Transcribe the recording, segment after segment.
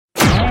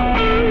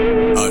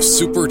A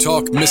Super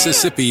Talk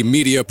Mississippi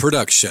media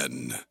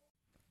production.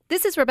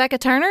 This is Rebecca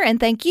Turner, and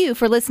thank you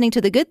for listening to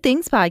the Good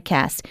Things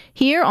Podcast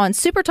here on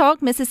Super Talk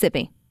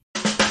Mississippi.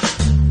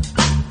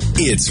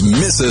 It's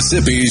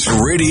Mississippi's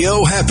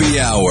Radio Happy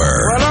Hour.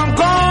 Well, I'm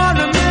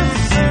going to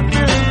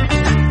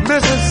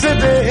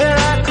Mississippi, here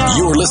I come.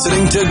 You're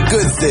listening to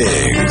Good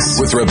Things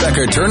with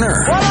Rebecca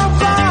Turner. Well, I'm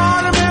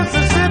going to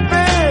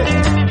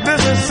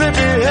Mississippi,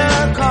 here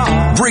I come.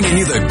 Bringing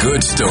you the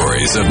good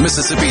stories of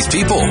Mississippi's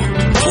people,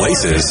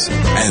 places,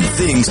 and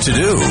things to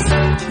do.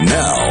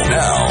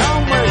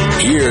 Now,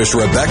 here's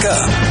Rebecca.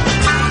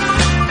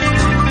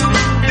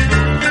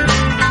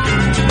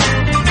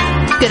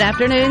 Good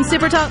afternoon,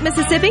 Super Talk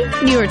Mississippi.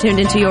 You are tuned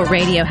into your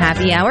Radio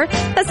Happy Hour.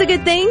 That's the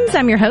Good Things.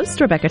 I'm your host,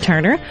 Rebecca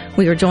Turner.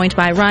 We are joined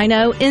by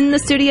Rhino in the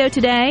studio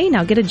today.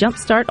 Now get a jump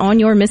start on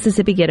your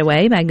Mississippi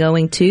getaway by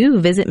going to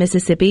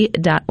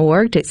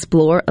visitmississippi.org to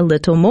explore a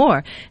little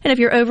more. And if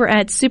you're over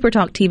at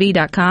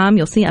supertalktv.com,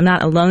 you'll see I'm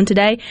not alone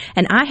today.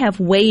 And I have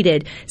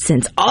waited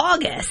since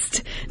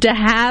August to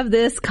have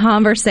this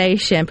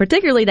conversation,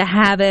 particularly to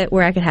have it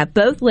where I could have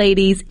both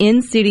ladies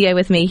in studio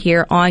with me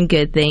here on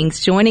Good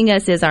Things. Joining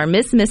us is our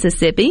Miss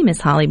Mississippi,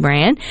 Miss Holly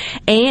Brand,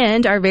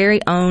 and our very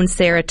own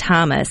Sarah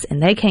Thomas.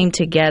 And they came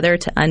together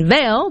to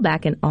unveil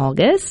back in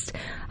August,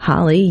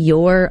 Holly,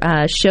 your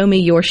Show Me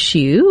Your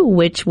Shoe,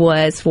 which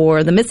was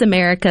for the Miss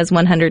America's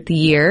 100th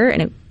year,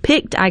 and it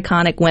picked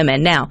iconic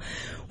women. Now,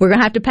 we're going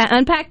to have to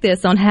unpack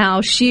this on how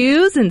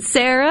shoes and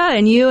Sarah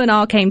and you and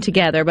all came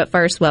together. But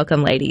first,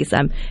 welcome, ladies.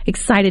 I'm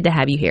excited to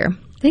have you here.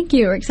 Thank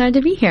you. We're excited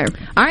to be here.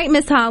 All right,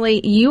 Miss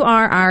Holly, you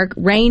are our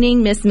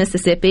reigning Miss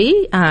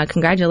Mississippi.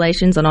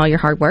 Congratulations on all your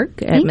hard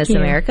work at Miss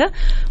America.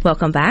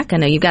 Welcome back. I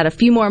know you've got a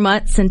few more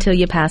months until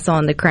you pass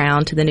on the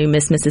crown to the new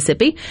Miss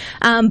Mississippi.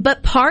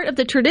 But part of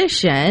the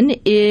tradition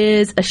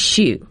is a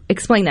shoe.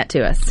 Explain that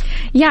to us.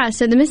 Yeah,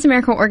 so the Miss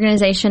America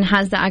organization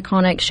has the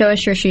iconic Show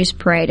Us Your Shoes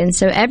parade. And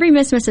so every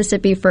Miss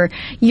Mississippi for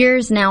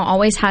years now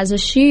always has a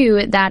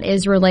shoe that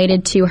is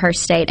related to her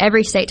state.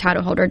 Every state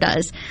title holder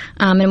does.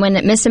 And when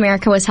Miss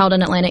America was held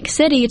in Atlantic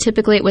City,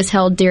 typically it was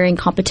held during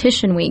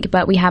competition week,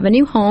 but we have a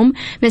new home.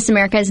 Miss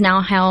America is now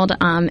held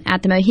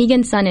at the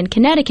Mohegan Sun in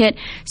Connecticut.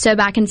 So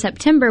back in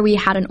September, we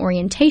had an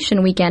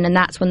orientation weekend, and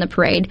that's when the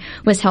parade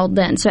was held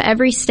then. So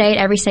every state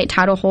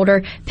title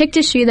holder picked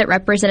a shoe that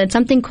represented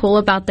something cool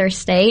about their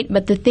state,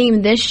 but the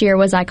theme this year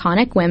was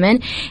iconic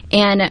women.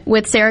 And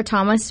with Sarah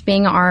Thomas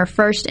being our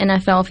first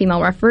NFL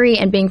female referee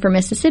and being from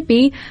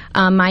Mississippi,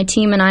 my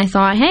team and I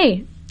thought,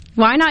 hey,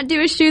 why not do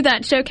a shoe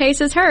that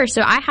showcases her?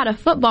 So I had a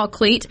football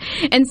cleat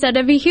instead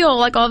of a heel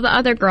like all the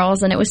other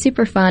girls, and it was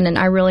super fun, and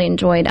I really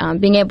enjoyed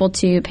being able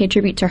to pay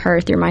tribute to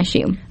her through my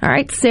shoe. All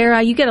right,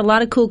 Sarah, you get a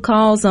lot of cool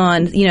calls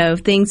on,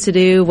 things to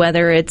do,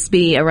 whether it's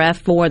be a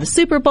ref for the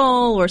Super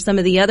Bowl or some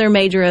of the other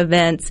major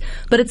events,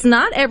 but it's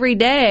not every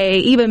day,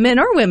 even men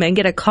or women,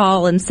 get a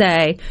call and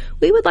say,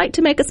 we would like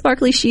to make a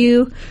sparkly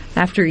shoe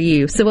after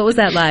you. So what was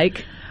that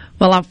like?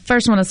 Well, I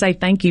first want to say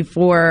thank you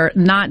for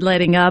not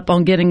letting up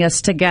on getting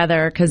us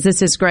together, because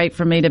this is great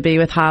for me to be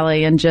with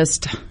Holly and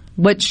just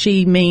what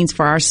she means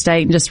for our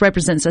state and just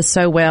represents us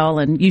so well.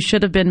 And you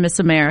should have been Miss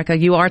America.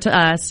 You are to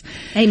us.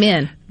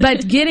 Amen.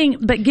 But getting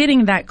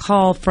that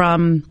call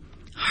from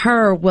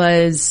her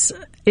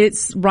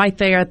it's right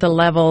there at the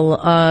level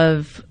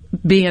of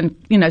being,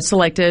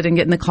 selected and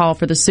getting the call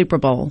for the Super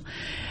Bowl.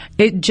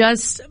 It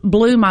just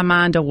blew my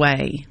mind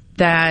away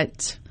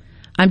that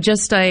I'm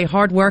just a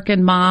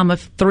hard-working mom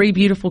of 3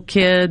 beautiful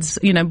kids,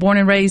 born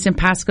and raised in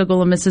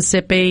Pascagoula,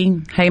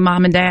 Mississippi. Hey,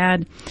 Mom and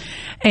Dad.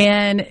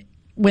 And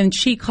when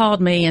she called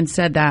me and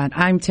said that,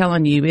 I'm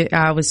telling you,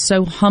 I was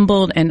so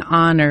humbled and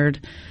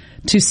honored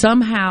to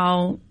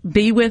somehow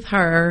be with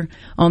her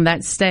on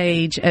that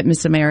stage at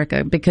Miss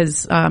America,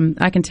 because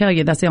I can tell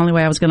you that's the only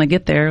way I was going to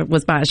get there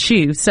was by a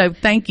shoe. So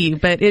thank you,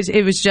 but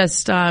it was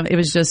just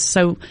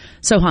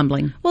so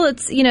humbling. Well,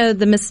 it's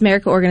the Miss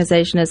America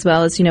organization as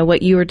well as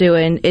what you were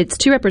doing. It's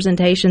 2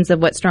 representations of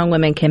what strong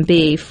women can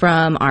be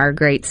from our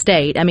great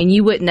state. I mean,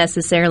 you wouldn't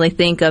necessarily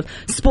think of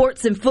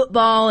sports and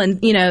football and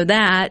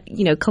that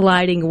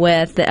colliding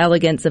with the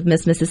elegance of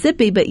Miss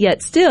Mississippi, but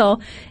yet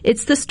still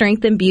it's the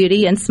strength and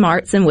beauty and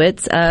smarts and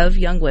wits of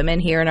young women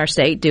here in our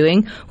state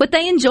doing what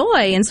they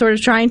enjoy and sort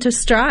of trying to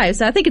strive.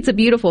 So I think it's a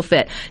beautiful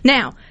fit.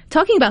 Now,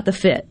 talking about the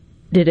fit,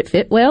 did it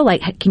fit well?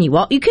 Like, can you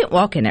walk? You can't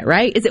walk in it,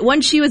 right? Is it 1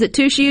 shoe? Is it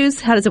 2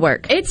 shoes? How does it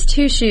work? It's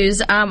 2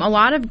 shoes. A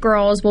lot of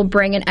girls will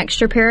bring an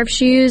extra pair of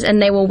shoes,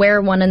 and they will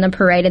wear one in the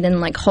parade and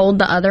then, hold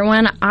the other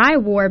one. I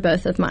wore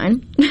both of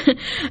mine.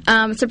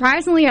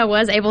 Surprisingly, I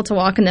was able to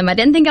walk in them. I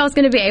didn't think I was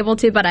going to be able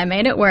to, but I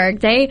made it work.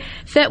 They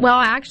fit well.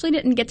 I actually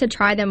didn't get to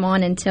try them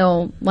on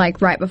until,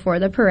 right before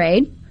the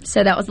parade.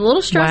 So that was a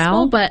little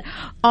stressful, but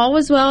all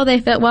was well.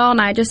 They fit well,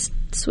 and I just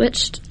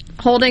switched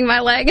holding my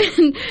leg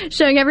and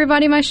showing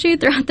everybody my shoe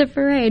throughout the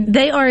parade.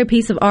 They are a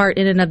piece of art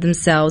in and of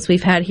themselves.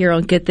 We've had here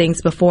on Good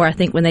Things before, I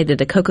think when they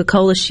did a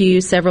Coca-Cola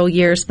shoe several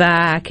years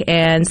back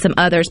and some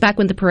others. Back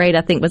when the parade,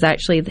 I think, was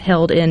actually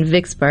held in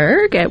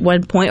Vicksburg at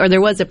one point, or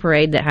there was a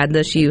parade that had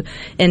the shoe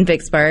in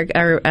Vicksburg.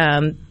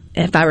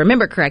 if I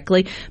remember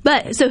correctly.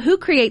 But so who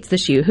creates the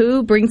shoe?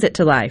 Who brings it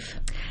to life?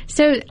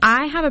 So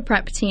I have a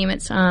prep team.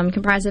 It's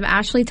comprised of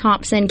Ashley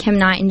Thompson, Kim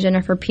Knight, and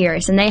Jennifer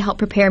Pierce, and they help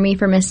prepare me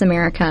for Miss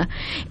America.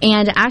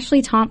 And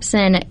Ashley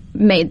Thompson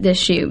made this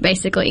shoe,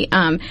 basically.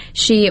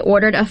 She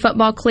ordered a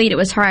football cleat. It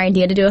was her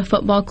idea to do a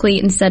football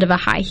cleat instead of a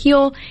high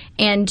heel,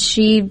 and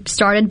she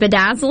started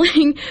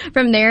bedazzling.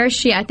 From there,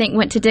 she, I think,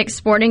 went to Dick's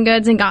Sporting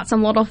Goods and got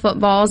some little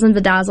footballs and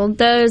bedazzled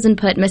those and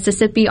put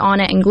Mississippi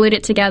on it and glued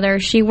it together.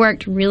 She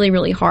worked really,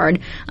 really hard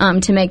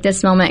to make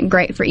this moment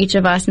great for each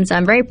of us, and so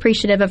I'm very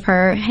appreciative of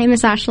her. Hey,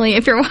 Miss Ashley,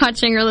 if you're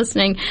watching or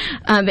listening,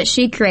 but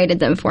she created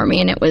them for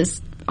me, and it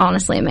was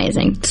honestly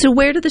amazing. So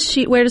where does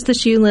the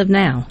shoe live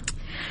now?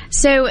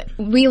 So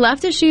we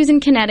left the shoes in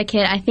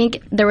Connecticut. I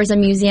think there was a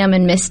museum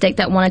in Mystic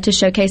that wanted to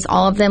showcase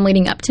all of them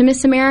leading up to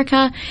Miss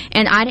America,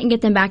 and I didn't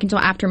get them back until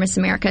after Miss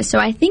America. So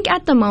I think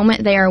at the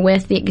moment they are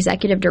with the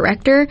executive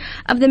director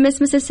of the Miss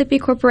Mississippi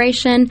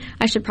Corporation.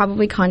 I should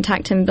probably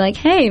contact him and be like,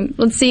 hey,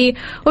 let's see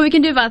what we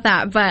can do about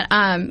that. But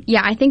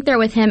yeah, I think they're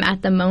with him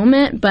at the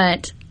moment,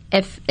 but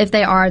if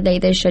they are,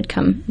 they should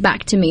come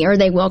back to me, or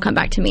they will come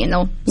back to me, and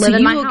they'll live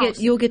in my house.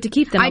 You'll get to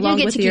keep them. I do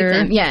get to keep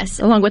them, yes.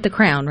 Along with the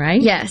crown,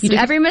 right? Yes.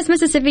 Every Miss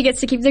Mississippi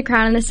gets to keep the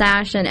crown and the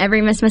sash, and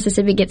every Miss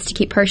Mississippi gets to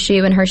keep her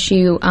shoe and her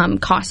shoe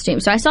costume.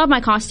 So I still have my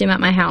costume at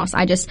my house.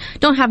 I just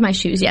don't have my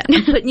shoes yet.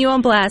 I'm putting you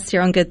on blast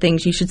here on Good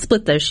Things. You should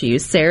split those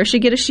shoes. Sarah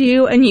should get a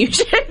shoe, and you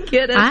should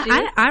get a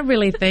shoe. I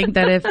really think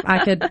that if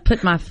I could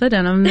put my foot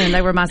in them and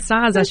they were my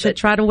size, I should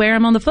try to wear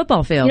them on the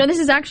football field. You know, this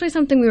is actually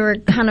something we were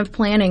kind of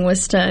planning,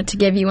 was to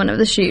give you one of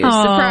the shoes.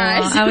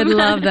 Surprise. I would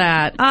love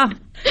that.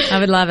 I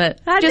would love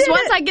it. Just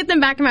once I get them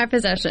back in my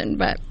possession.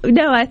 But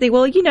no, I think,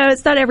 well, you know,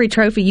 it's not every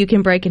trophy you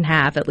can break in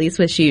half. At least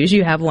with shoes,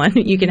 you have one.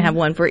 You can have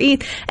one for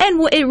each.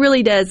 And it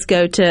really does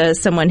go to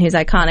someone who's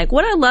iconic.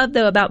 What I love,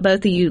 though, about both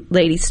of you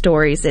ladies'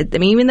 stories, I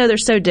mean, even though they're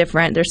so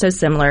different, they're so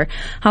similar.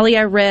 Holly,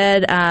 I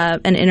read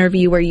an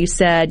interview where you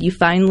said you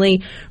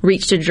finally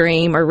reached a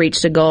dream or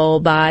reached a goal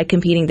by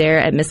competing there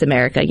at Miss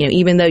America. You know,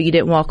 even though you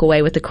didn't walk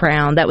away with the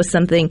crown, that was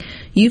something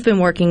you've been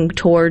working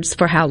towards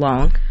for how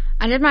long?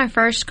 I did my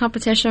first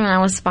competition when I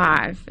was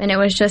 5, and it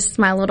was just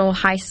my little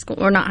high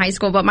school, or not high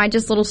school, but my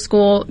just little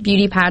school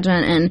beauty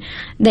pageant, and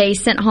they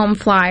sent home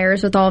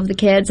flyers with all of the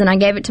kids, and I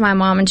gave it to my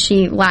mom, and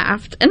she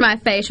laughed in my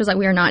face. She was like,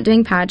 we are not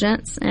doing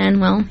pageants,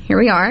 and well, here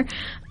we are.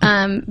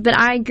 But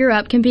I grew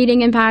up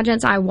competing in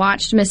pageants. I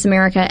watched Miss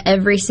America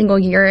every single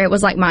year. It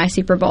was like my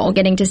Super Bowl,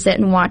 getting to sit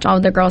and watch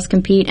all the girls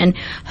compete, and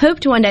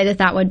hoped one day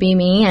that would be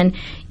me. And,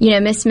 you know,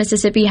 Miss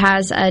Mississippi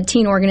has a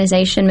teen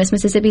organization, Miss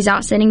Mississippi's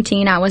Outstanding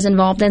Teen. I was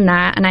involved in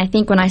that. And I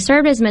think when I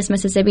served as Miss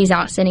Mississippi's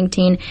Outstanding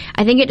Teen,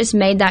 I think it just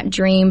made that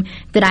dream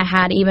that I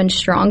had even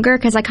stronger,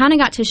 because I kind of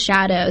got to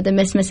shadow the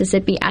Miss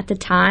Mississippi at the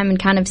time and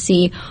kind of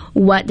see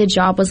what the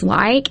job was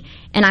like.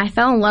 And I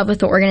fell in love with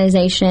the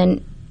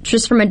organization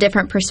just from a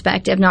different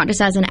perspective, not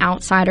just as an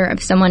outsider,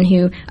 of someone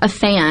a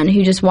fan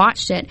who just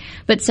watched it,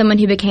 but someone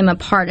who became a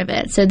part of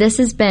it. So this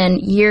has been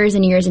years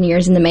and years and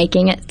years in the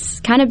making. It's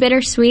kind of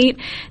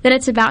bittersweet that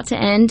it's about to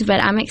end, but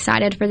I'm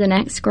excited for the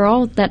next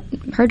girl that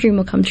her dream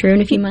will come true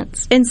in a few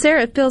months. And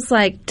Sarah, it feels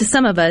like to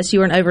some of us, you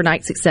were an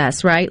overnight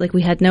success, right? Like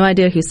we had no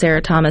idea who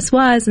Sarah Thomas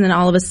was, and then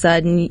all of a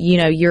sudden, you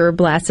know, you're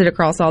blasted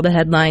across all the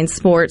headlines,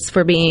 sports,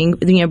 for being,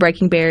 you know,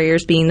 breaking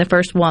barriers, being the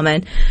first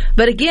woman.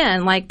 But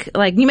again, like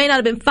you may not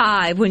have been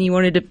 5 when you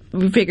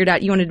figured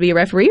out you wanted to be a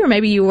referee, or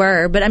maybe you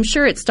were, but I'm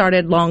sure it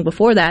started long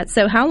before that.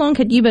 So how long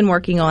had you been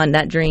working on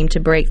that dream to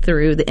break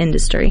through the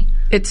industry?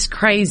 It's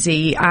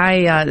crazy.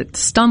 I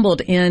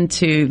stumbled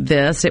into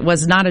this. It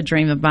was not a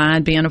dream of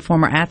mine. Being a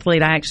former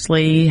athlete, I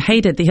actually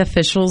hated the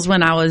officials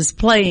when I was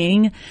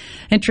playing,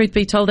 and truth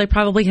be told, they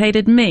probably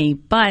hated me.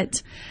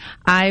 But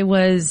I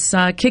was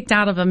kicked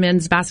out of a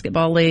men's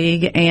basketball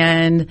league,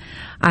 and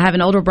I have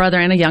an older brother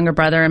and a younger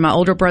brother, and my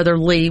older brother,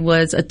 Lee,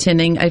 was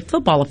attending a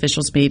football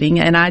officials meeting,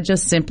 and I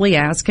just simply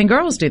asked, can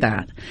girls do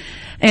that?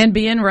 And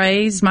being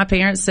raised, my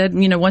parents said,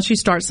 you know, once you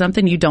start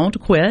something, you don't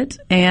quit.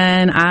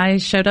 And I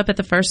showed up at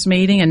the first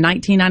meeting in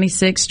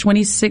 1996,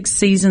 26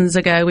 seasons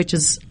ago, which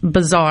is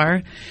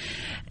bizarre.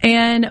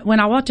 And when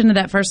I walked into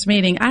that first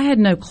meeting, I had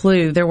no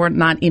clue there were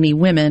not any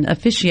women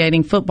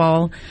officiating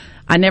football.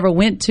 I never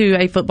went to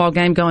a football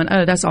game going,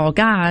 oh, that's all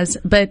guys.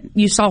 But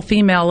you saw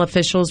female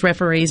officials,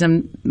 referees,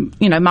 and,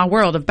 you know, my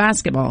world of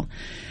basketball.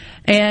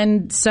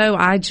 And so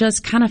I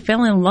just kind of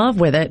fell in love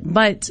with it.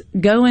 But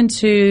going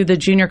to the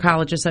Junior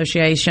College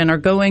Association or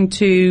going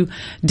to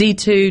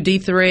D2,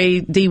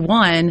 D3,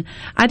 D1,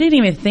 I didn't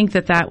even think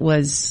that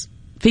was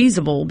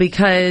feasible,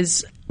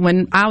 because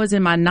when I was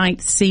in my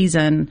 9th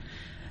season,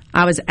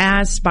 I was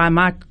asked by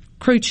my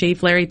crew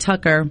chief, Larry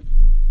Tucker,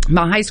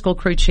 my high school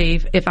crew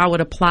chief, if I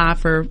would apply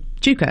for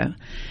JUCO.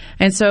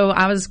 And so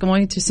I was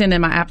going to send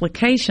in my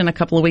application a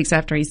couple of weeks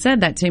after he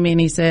said that to me,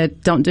 and he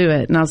said, don't do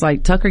it. And I was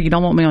like, Tucker, you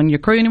don't want me on your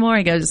crew anymore?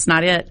 He goes, it's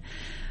not it.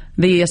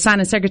 The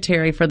assigning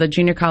secretary for the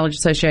Junior College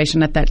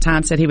Association at that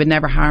time said he would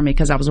never hire me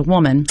because I was a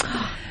woman.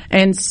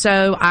 And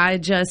so I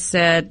just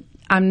said,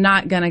 I'm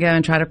not going to go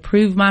and try to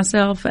prove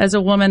myself as a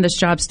woman. This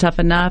job's tough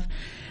enough.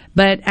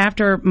 But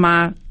after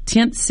my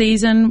 10th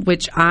season,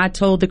 which I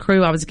told the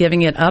crew I was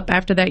giving it up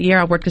after that year.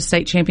 I worked a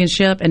state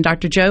championship, and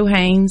Dr. Joe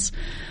Haynes,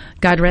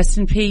 God rest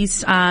in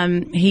peace,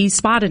 he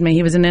spotted me.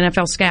 He was an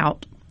NFL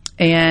scout,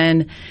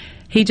 and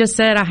he just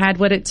said I had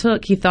what it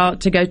took, he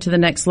thought, to go to the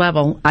next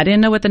level. I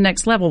didn't know what the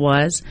next level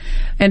was.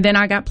 And then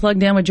I got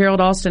plugged in with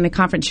Gerald Austin at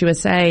Conference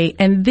USA.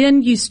 And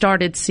then you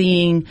started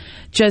seeing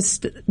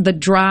just the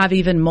drive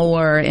even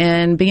more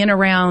and being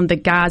around the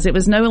guys. It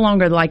was no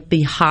longer like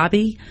the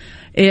hobby.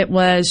 It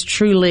was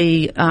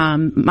truly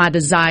my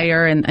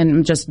desire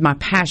and just my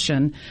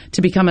passion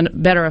to become a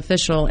better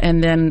official.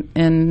 And then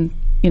in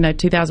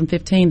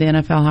 2015, the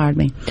NFL hired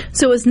me.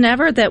 So it was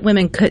never that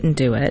women couldn't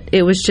do it.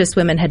 It was just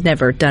women had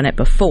never done it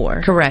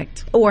before.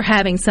 Correct. Or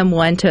having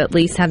someone to at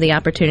least have the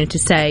opportunity to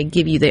say,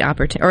 give you the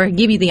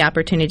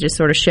opportunity to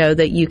sort of show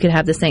that you could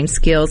have the same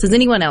skills as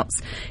anyone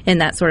else in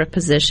that sort of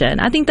position.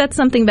 I think that's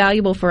something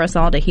valuable for us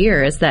all to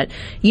hear, is that,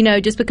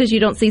 just because you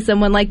don't see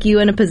someone like you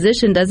in a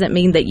position doesn't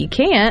mean that you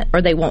can't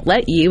or they won't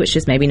let you. It's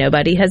just maybe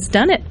nobody has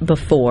done it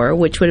before,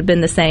 which would have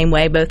been the same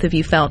way both of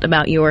you felt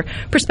about your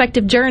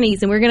prospective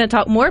journeys. And we're going to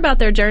talk more about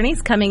their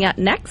journeys coming up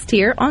next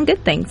here on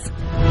Good Things.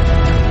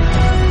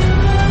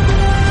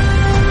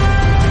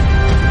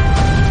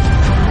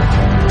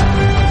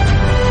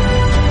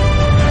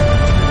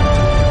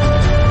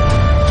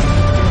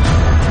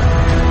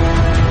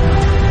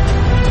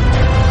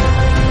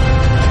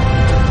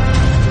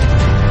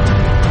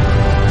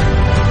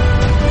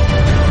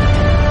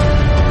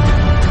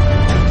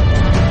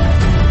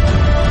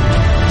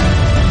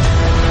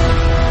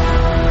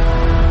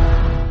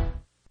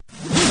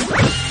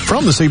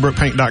 From the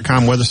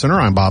SeabrookPaint.com Weather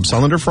Center, I'm Bob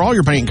Sullender. For all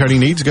your paint and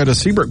coating needs, go to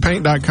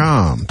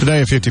SeabrookPaint.com.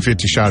 Today, a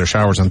 50-50 shot of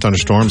showers and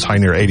thunderstorms, high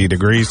near 80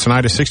 degrees.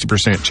 Tonight, a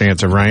 60%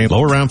 chance of rain,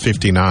 low around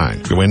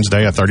 59. For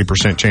Wednesday, a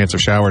 30% chance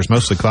of showers,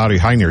 mostly cloudy,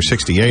 high near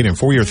 68. And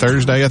for your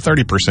Thursday, a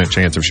 30%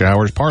 chance of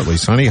showers, partly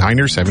sunny, high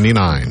near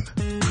 79.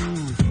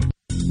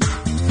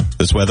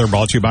 This weather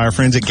brought to you by our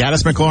friends at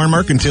Gaddis McLaurin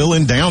Mercantile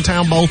in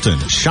downtown Bolton.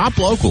 Shop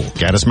local.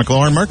 Gaddis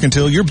McLaurin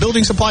Mercantile, your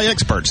building supply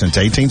expert since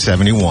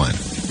 1871.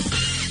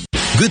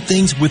 Good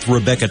Things with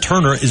Rebecca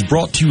Turner is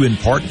brought to you in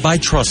part by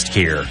Trust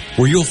Care,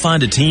 where you'll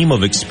find a team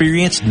of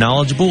experienced,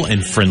 knowledgeable,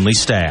 and friendly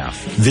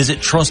staff. Visit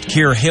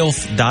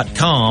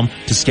TrustCareHealth.com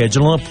to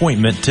schedule an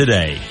appointment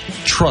today.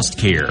 Trust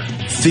Care.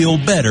 Feel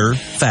better,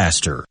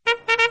 faster.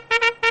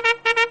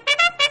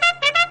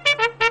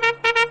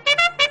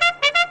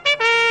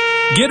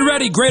 Get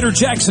ready, Greater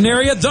Jackson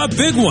area. The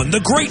big one, the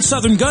Great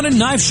Southern Gun and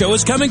Knife Show,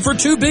 is coming for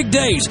 2 big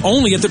days,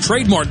 only at the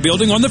Trademark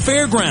Building on the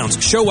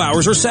fairgrounds. Show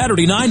hours are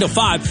Saturday 9 to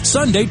 5,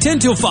 Sunday 10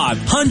 till 5.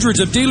 Hundreds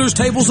of dealers'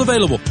 tables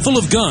available, full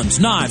of guns,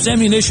 knives,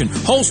 ammunition,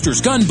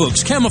 holsters, gun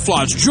books,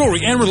 camouflage,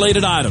 jewelry, and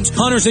related items.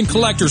 Hunters and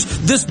collectors,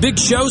 this big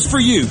show's for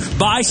you.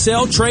 Buy,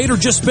 sell, trade, or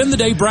just spend the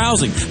day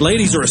browsing.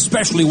 Ladies are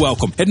especially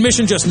welcome.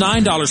 Admission just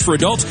 $9 for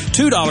adults,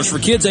 $2 for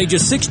kids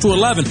ages 6 to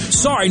 11.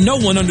 Sorry, no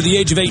one under the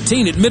age of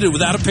 18 admitted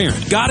without a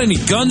parent. Got any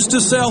guns to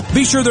sell?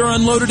 Be sure they're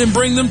unloaded and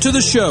bring them to the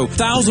show.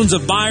 Thousands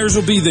of buyers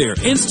will be there.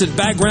 Instant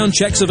background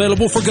checks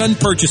available for gun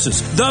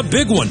purchases. The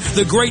big one,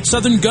 the Great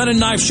Southern Gun and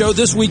Knife Show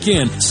this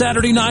weekend.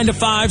 Saturday 9 to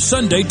 5,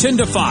 Sunday 10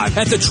 to 5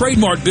 at the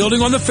Trademark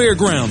Building on the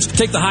fairgrounds.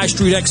 Take the High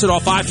Street exit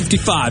off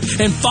I-55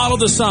 and follow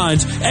the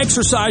signs.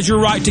 Exercise your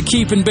right to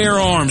keep and bear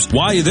arms.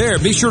 While you're there,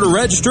 be sure to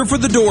register for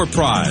the door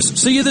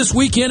prize. See you this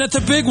weekend at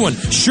the big one.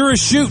 Sure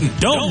as shooting.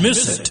 Don't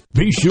miss it.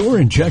 Be sure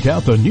and check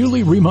out the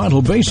newly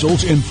remodeled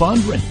Basil's in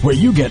Fondren, where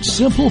you get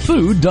simple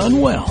food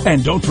done well.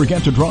 And don't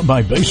forget to drop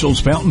by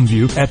Basil's Fountain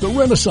View at the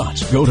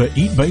Renaissance. Go to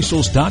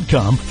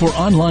eatbasils.com for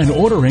online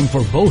ordering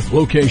for both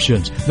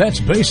locations.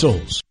 That's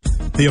Basil's.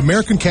 The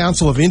American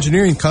Council of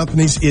Engineering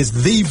Companies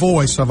is the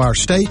voice of our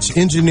state's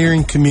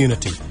engineering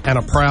community and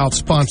a proud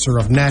sponsor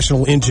of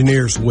National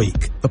Engineers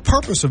Week. The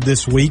purpose of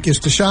this week is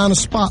to shine a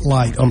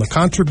spotlight on the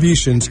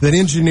contributions that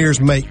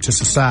engineers make to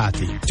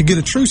society. To get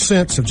a true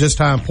sense of just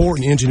how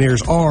important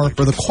engineers are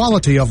for the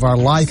quality of our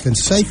life and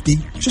safety,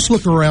 just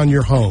look around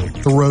your home,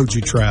 the roads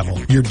you travel,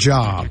 your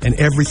job, and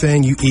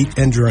everything you eat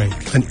and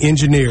drink. An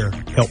engineer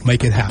helped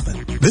make it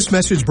happen. This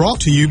message brought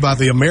to you by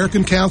the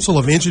American Council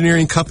of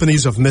Engineering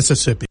Companies of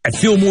Mississippi. At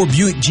Fillmore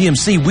Buick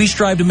GMC, we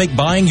strive to make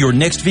buying your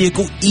next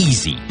vehicle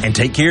easy and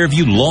take care of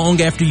you long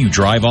after you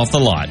drive off the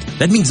lot.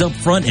 That means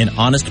upfront and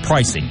honest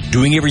pricing,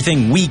 doing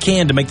everything we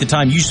can to make the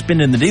time you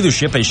spend in the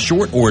dealership as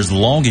short or as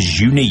long as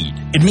you need.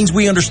 It means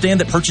we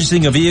understand that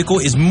purchasing a vehicle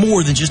is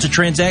more than just a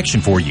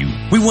transaction for you.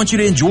 We want you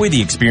to enjoy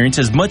the experience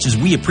as much as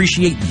we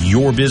appreciate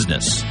your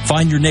business.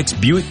 Find your next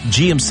Buick,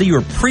 GMC,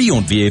 or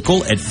pre-owned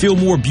vehicle at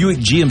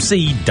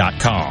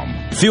FillmoreBuickGMC.com.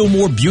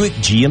 Fillmore Buick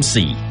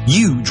GMC.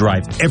 You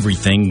drive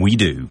everything we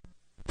do.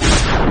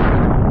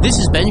 This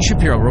is Ben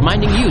Shapiro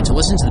reminding you to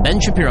listen to The Ben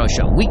Shapiro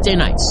Show weekday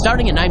nights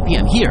starting at 9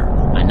 p.m. here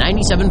on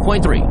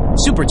 97.3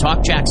 Super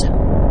Talk Jackson.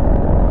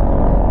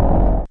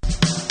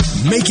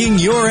 Making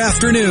your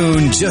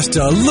afternoon just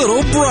a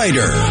little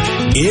brighter.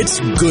 It's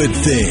Good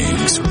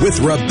Things with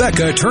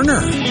Rebecca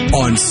Turner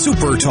on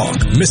Super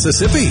Talk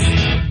Mississippi.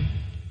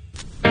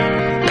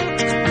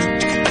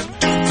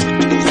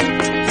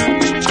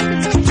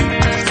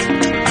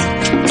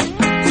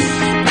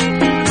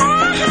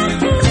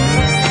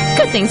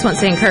 Good Things wants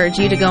to encourage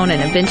you to go on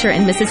an adventure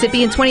in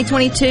Mississippi in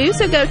 2022.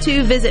 So go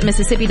to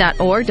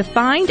visitmississippi.org to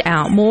find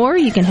out more.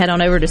 You can head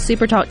on over to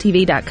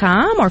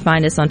supertalktv.com or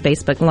find us on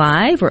Facebook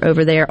Live. We're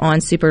over there on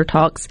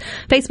Supertalk's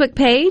Facebook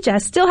page. I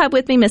still have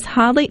with me Miss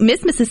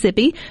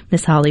Mississippi,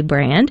 Miss Holly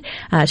Brand.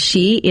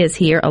 She is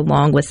here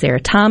along with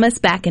Sarah Thomas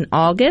back in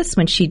August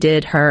when she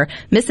did her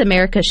Miss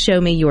America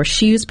Show Me Your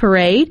Shoes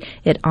parade.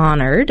 It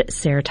honored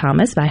Sarah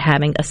Thomas by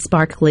having a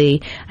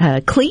sparkly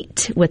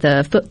cleat with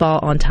a football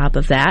on top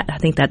of that. I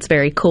think that's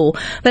very cool.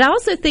 But I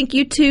also think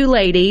you two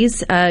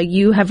ladies,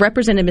 you have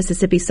represented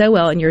Mississippi so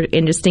well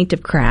in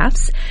distinctive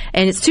crafts.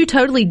 And it's two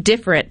totally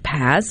different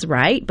paths,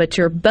 right? But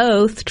you're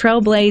both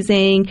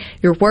trailblazing,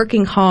 you're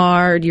working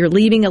hard, you're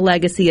leaving a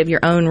legacy of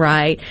your own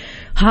right.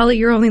 Holly,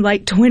 you're only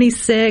like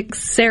 26.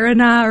 Sarah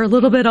and I are a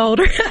little bit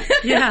older.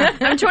 Yeah,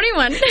 I'm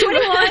 21.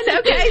 21,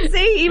 okay,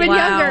 see, even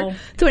younger.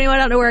 21, I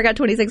don't know where I got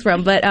 26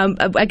 from, but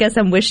I guess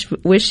I'm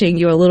wishing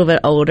you were a little bit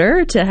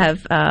older to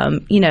have,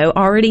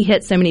 already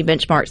hit so many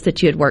benchmarks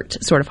that you had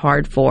worked sort of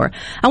hard for.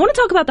 I want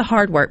to talk about the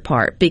hard work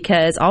part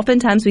because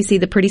oftentimes we see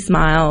the pretty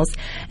smiles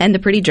and the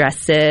pretty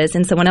dresses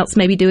and someone else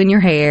maybe doing your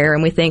hair,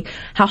 and we think,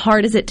 how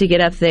hard is it to get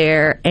up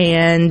there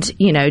and,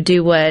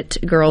 do what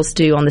girls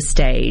do on the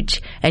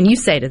stage? And you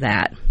say to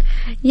that.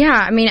 Yeah,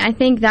 I mean, I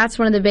think that's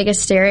one of the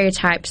biggest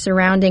stereotypes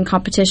surrounding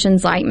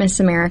competitions like Miss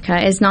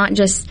America is not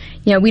just,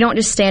 we don't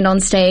just stand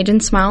on stage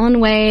and smile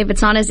and wave.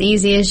 It's not as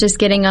easy as just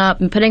getting up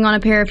and putting on a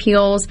pair of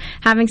heels,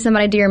 having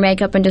somebody do your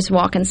makeup and just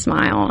walk and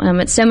smile.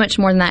 It's so much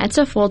more than that. It's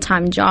a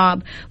full-time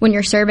job when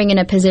you're serving in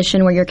a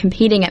position where you're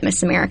competing at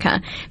Miss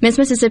America. Miss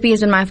Mississippi has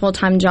been my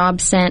full-time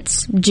job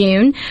since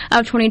June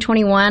of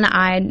 2021.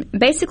 I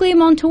basically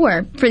am on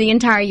tour for the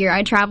entire year.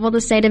 I travel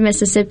the state of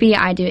Mississippi.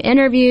 I do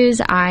interviews.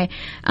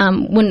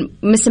 When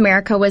Miss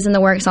America was in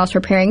the works, I was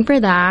preparing for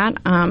that.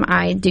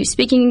 I do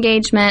speaking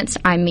engagements.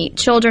 I meet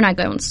children. I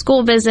go on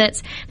school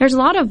visits. There's a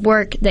lot of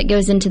work that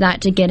goes into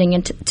that to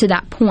getting to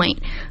that point.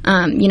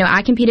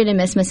 I competed in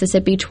Miss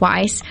Mississippi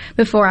twice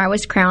before I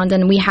was crowned,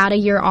 and we had a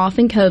year off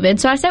in COVID.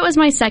 So I said it was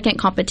my second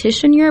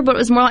competition year, but it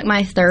was more like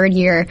my third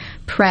year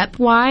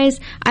prep-wise.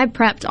 I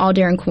prepped all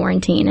during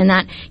quarantine, and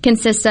that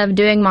consists of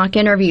doing mock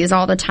interviews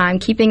all the time,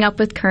 keeping up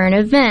with current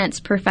events,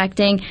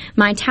 perfecting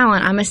my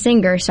talent. I'm a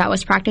singer, so I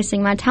was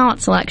practicing my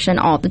talent selection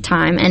all the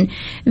time, and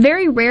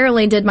very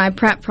rarely did my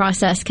prep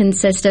process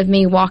consist of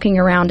me walking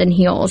around in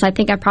heels. I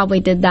think I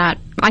probably did that.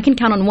 I can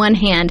count on one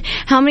hand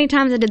how many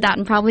times I did that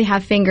and probably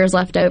have fingers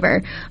left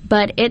over.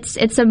 But it's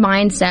a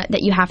mindset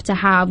that you have to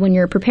have when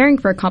you're preparing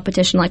for a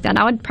competition like that.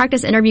 I would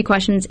practice interview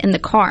questions in the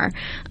car.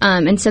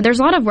 And so there's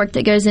a lot of work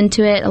that goes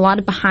into it, a lot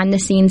of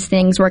behind-the-scenes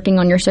things, working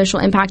on your social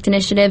impact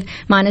initiative.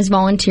 Mine is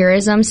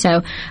volunteerism,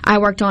 so I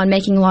worked on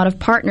making a lot of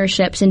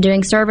partnerships and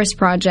doing service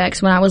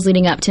projects when I was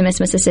leading up to Miss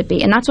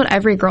Mississippi. And that's what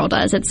every girl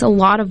does. It's a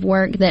lot of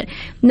work that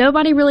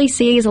nobody really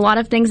sees, a lot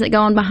of things that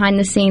go on behind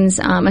the scenes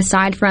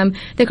aside from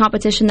the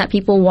competition that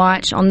people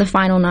watch on the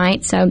final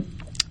night. So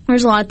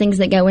there's a lot of things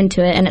that go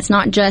into it, and it's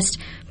not just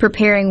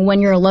preparing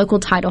when you're a local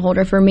title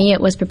holder. For me, it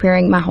was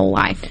preparing my whole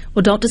life.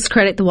 Well, don't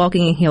discredit the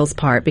walking in heels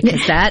part,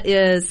 because that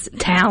is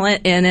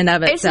talent in and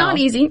of itself. It's not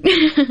easy.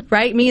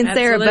 Right? Me and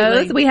Absolutely.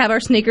 Sarah both, we have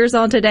our sneakers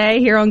on today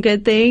here on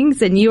Good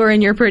Things, and you are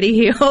in your pretty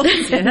heels.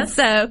 Yes.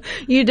 So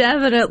you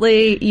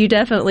definitely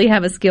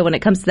have a skill when it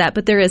comes to that,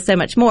 but there is so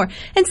much more.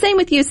 And same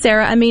with you,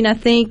 Sarah. I mean, I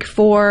think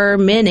for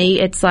many,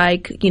 it's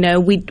like,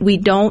 we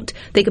don't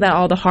think about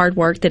all the hard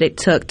work that it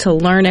took to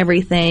learn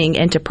everything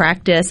and to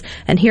practice.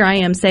 And here I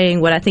am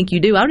saying what I think you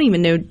do. I don't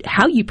even know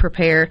how you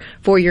prepare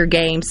for your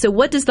game. So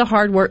what does the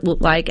hard work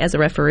look like as a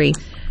referee?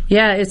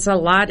 Yeah, it's a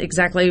lot,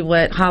 exactly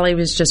what Holly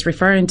was just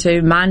referring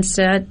to.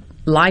 Mindset,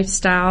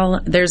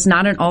 lifestyle. There's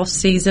not an off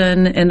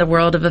season in the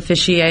world of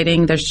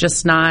officiating. There's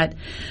just not.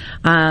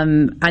 I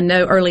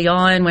know early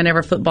on,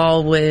 whenever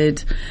football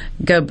would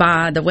go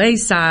by the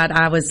wayside,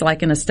 I was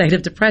like in a state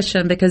of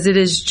depression because it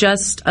is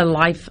just a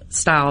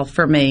lifestyle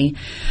for me.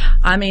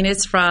 I mean,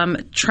 it's from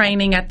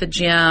training at the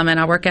gym, and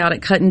I work out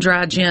at Cut and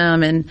Dry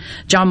Gym, and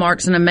John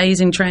Mark's an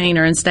amazing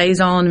trainer and stays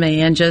on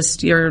me, and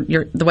just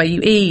the way you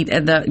eat,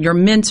 and your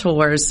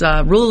mentors,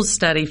 rules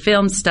study,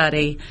 film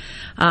study.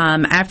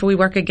 After we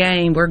work a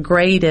game, we're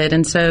graded,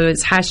 and so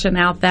it's hashing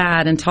out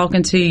that and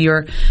talking to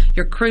your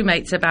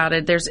crewmates about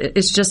it.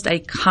 It's just a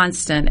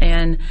constant.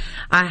 And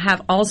I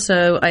have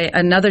also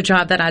another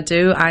job that I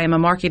do. I am a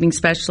marketing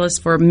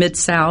specialist for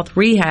Mid-South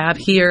Rehab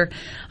here,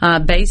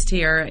 based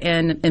here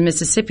in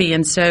Mississippi,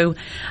 and so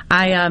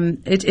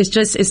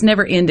it's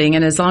never ending.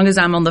 And as long as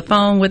I'm on the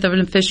phone with an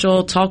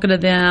official, talking to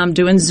them,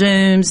 doing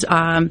Zooms,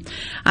 I'm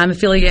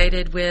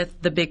affiliated with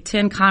the Big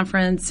Ten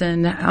Conference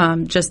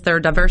and just their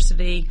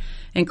diversity,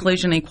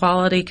 inclusion,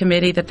 equality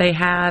committee that they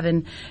have,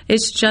 and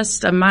it's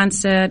just a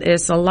mindset.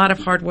 It's a lot of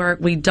hard work.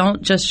 We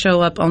don't just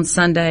show up on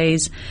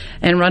Sundays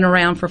and run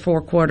around for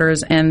 4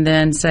 quarters and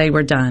then say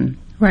we're done.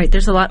 Right.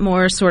 There's a lot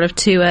more sort of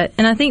to it.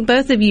 And I think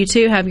both of you,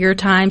 too, have your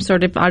time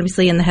sort of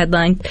obviously in the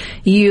headline.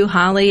 You,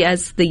 Holly,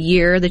 as the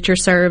year that you're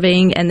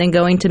serving, and then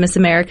going to Miss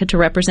America to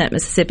represent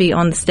Mississippi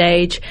on the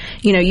stage.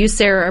 You know, you,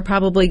 Sarah, are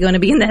probably going to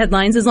be in the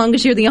headlines as long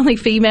as you're the only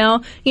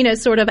female, you know,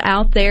 sort of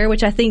out there,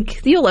 which I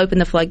think you'll open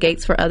the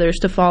floodgates for others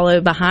to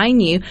follow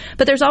behind you.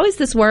 But there's always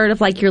this word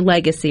of, like, your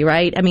legacy,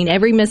 right? I mean,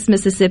 every Miss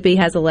Mississippi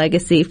has a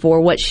legacy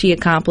for what she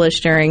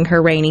accomplished during her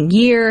reigning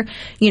year.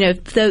 You know,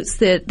 those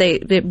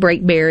that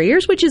break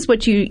barriers, which is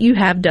what you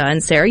have done,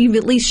 Sarah. You've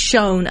at least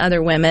shown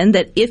other women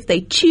that if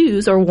they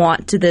choose or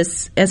want to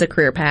this as a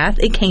career path,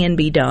 it can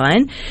be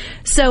done.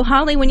 So,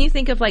 Holly, when you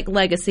think of like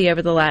legacy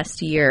over the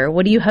last year,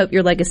 what do you hope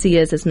your legacy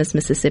is as Miss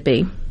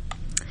Mississippi?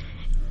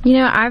 You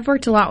know, I've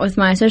worked a lot with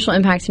my social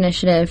impact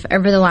initiative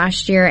over the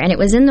last year, and it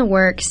was in the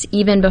works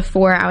even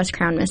before I was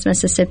crowned Miss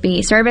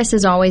Mississippi. Service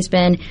has always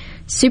been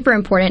super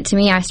important to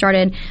me. I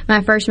started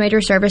my first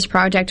major service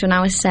project when I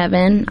was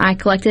 7. I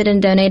collected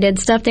and donated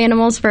stuffed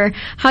animals for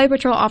highway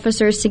patrol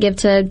officers to give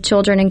to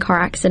children in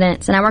car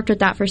accidents, and I worked with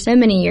that for so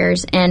many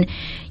years. And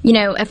you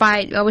know, if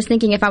I was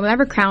thinking if I'm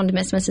ever crowned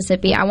Miss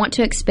Mississippi, I want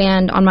to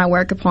expand on my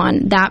work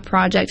upon that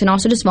project and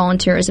also just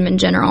volunteerism in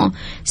general.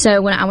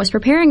 So when I was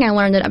preparing, I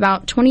learned that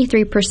about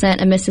 23%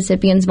 of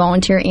Mississippians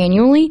volunteer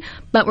annually,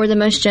 but we're the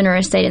most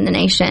generous state in the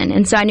nation.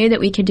 And so I knew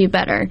that we could do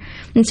better.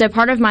 And so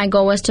part of my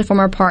goal was to form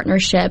a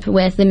partnership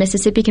with the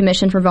Mississippi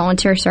Commission for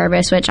Volunteer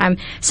Service, which I'm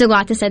so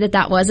glad to say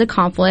that was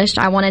accomplished.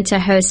 I wanted to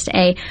host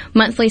a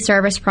monthly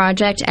service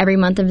project every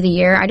month of the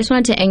year. I just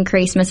wanted to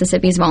increase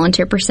Mississippi's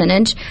volunteer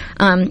percentage.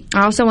 I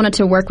also wanted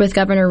to work with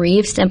Governor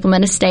Reeves to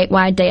implement a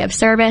statewide day of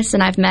service,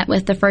 and I've met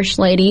with the First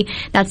Lady.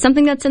 That's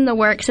something that's in the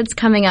works. It's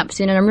coming up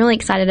soon, and I'm really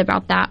excited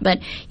about that. But,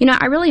 you know,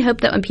 I really hope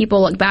that when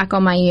people look back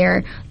on my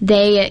year,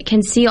 they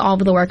can see all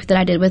of the work that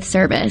I did with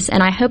service,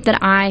 and I hope that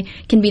I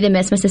can be the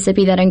Miss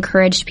Mississippi that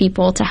encouraged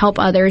people to help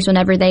others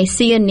whenever they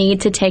see a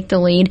need to take the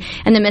lead,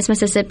 and the Miss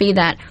Mississippi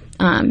that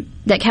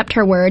kept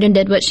her word and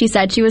did what she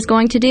said she was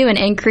going to do and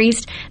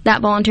increased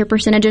that volunteer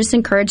percentage. Just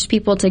encouraged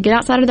people to get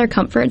outside of their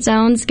comfort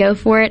zones, go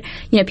for it.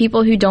 You know,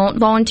 people who don't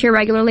volunteer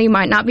regularly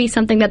might not be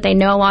something that they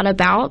know a lot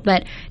about,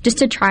 but just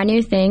to try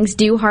new things,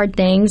 do hard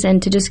things,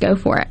 and to just go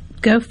for it.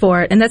 Go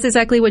for it. And that's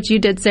exactly what you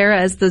did,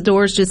 Sarah. As the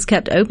doors just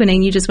kept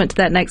opening, you just went to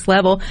that next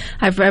level.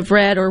 I've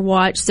read or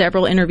watched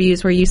several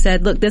interviews where you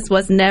said, look, this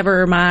was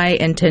never my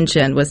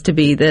intention, was to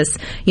be this,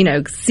 you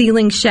know,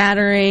 ceiling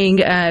shattering,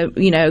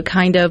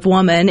 kind of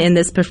woman in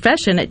this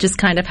profession. It just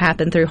kind of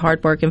happened through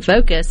hard work and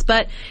focus.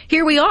 But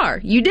here we are.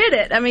 You did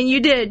it. I mean,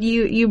 you did.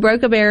 You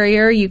broke a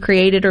barrier. You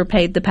created or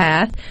paved the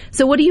path.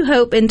 So what do you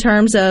hope in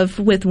terms of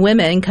with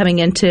women coming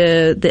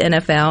into the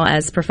NFL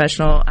as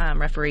professional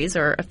referees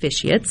or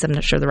officiates? I'm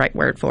not sure the right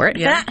word for it.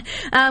 Yeah.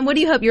 What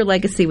do you hope your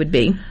legacy would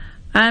be?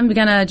 I'm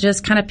going to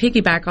just kind of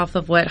piggyback off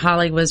of what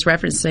Holly was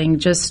referencing,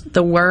 just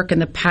the work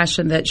and the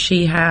passion that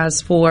she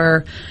has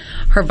for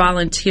her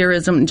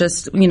volunteerism,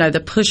 just, you know, the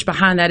push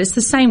behind that. It's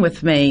the same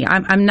with me.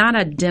 I'm not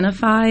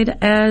identified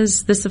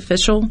as this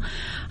official.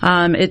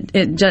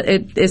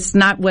 It's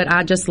not what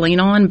I just lean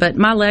on, but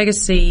my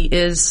legacy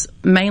is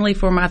mainly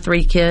for my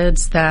 3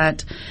 kids,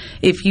 that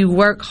if you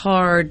work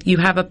hard, you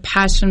have a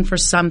passion for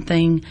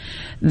something,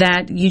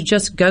 that you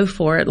just go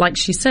for it. Like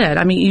she said,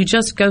 I mean, you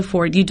just go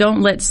for it. You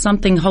don't let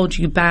something hold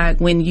you back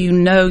when you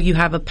know you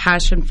have a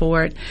passion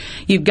for it.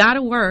 You've got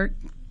to work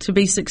to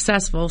be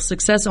successful.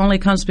 Success only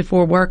comes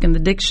before work in the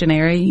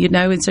dictionary, you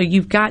know, and so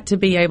you've got to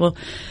be able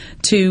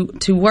to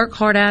work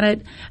hard at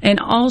it. And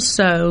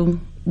also,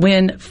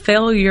 when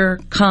failure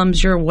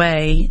comes your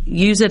way,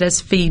 use it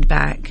as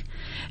feedback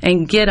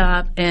and get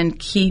up and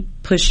keep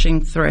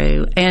pushing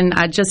through. And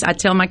I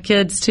tell my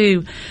kids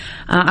too,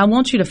 I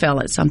want you to fail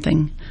at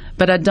something,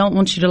 but I don't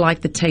want you to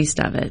like the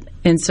taste of it.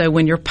 And so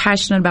when you're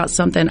passionate about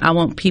something, I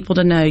want people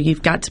to know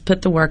you've got to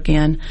put the work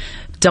in.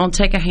 Don't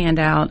take a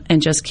handout,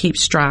 and just keep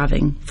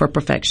striving for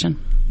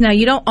perfection. Now,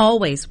 you don't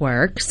always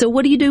work, so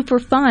what do you do for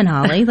fun,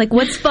 Holly? Like,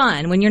 what's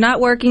fun when you're not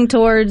working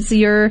towards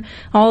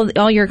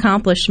all your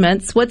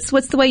accomplishments? What's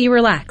the way you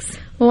relax?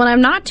 Well, when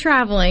I'm not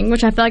traveling,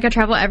 which I feel like I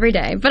travel every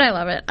day, but I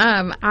love it,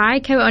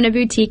 I co-own a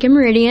boutique in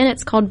Meridian.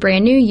 It's called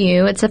Brand New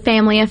You. It's a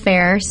family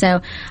affair,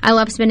 so I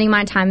love spending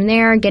my time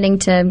there, getting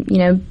to, you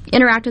know,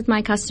 interact with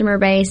my customer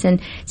base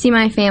and see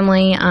my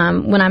family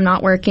when I'm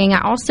not working.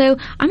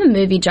 I'm a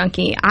movie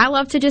junkie. I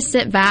love to just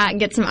sit back and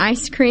get some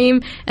ice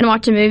cream and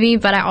watch a movie,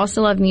 but I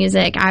also love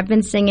music. I've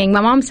been singing.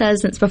 My mom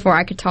says since before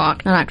I could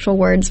talk, not actual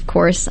words, of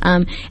course,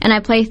 and I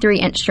play 3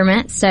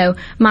 instruments, so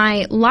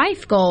my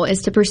life goal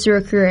is to pursue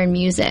a career in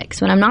music.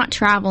 So when I'm not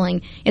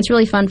traveling, it's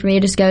really fun for me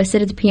to just go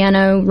sit at the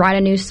piano, write a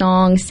new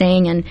song,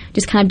 sing, and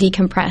just kind of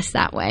decompress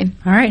that way.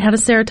 All right. How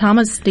does Sarah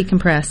Thomas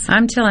decompress?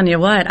 I'm telling you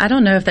what, I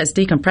don't know if that's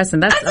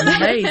decompressing. That's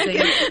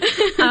amazing.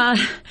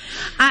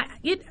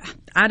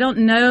 I don't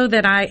know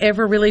that I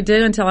ever really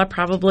do until I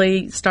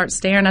probably start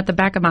staring at the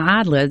back of my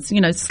eyelids. You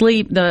know,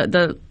 sleep,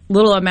 the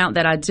little amount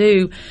that I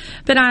do.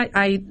 But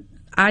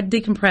I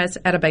decompress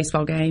at a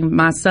baseball game.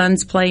 My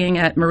son's playing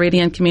at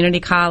Meridian Community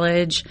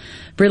College.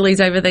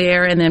 Ridley's over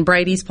there, and then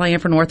Brady's playing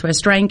for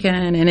Northwest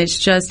Rankin. And it's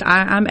just,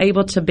 I'm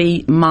able to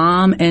be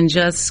mom and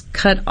just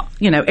cut,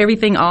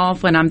 everything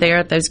off when I'm there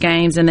at those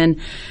games. And then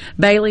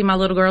Bailey, my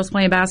little girl's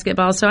playing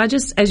basketball. So I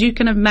just, as you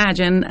can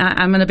imagine,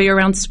 I'm going to be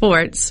around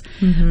sports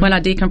when I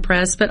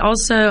decompress. But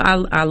also,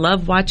 I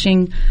love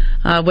watching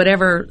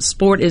whatever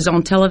sport is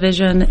on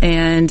television.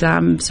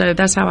 And so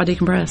that's how I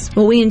decompress.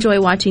 Well, we enjoy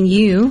watching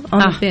you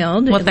on the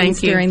field. Well,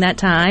 thank you. During that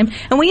time.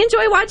 And we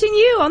enjoy watching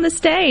you on the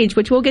stage,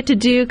 which we'll get to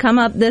do come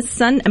up this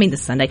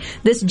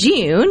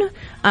June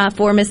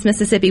for Miss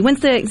Mississippi.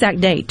 When's the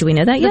exact date? Do we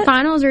know that yet? The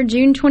finals are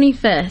June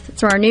 25th.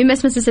 So our new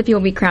Miss Mississippi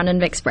will be crowned in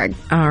Vicksburg.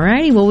 All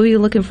righty. Well, we'll be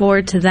looking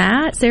forward to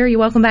that. Sarah, you're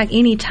welcome back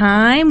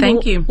anytime.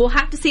 Thank you. We'll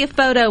have to see a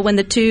photo when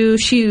the two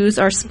shoes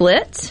are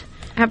split.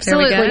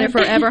 Absolutely. They're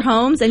forever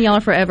homes, and y'all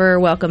are forever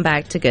welcome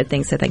back to Good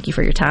Things, so thank you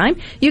for your time.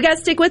 You guys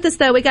stick with us,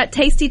 though. We got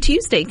Tasty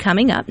Tuesday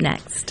coming up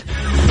next.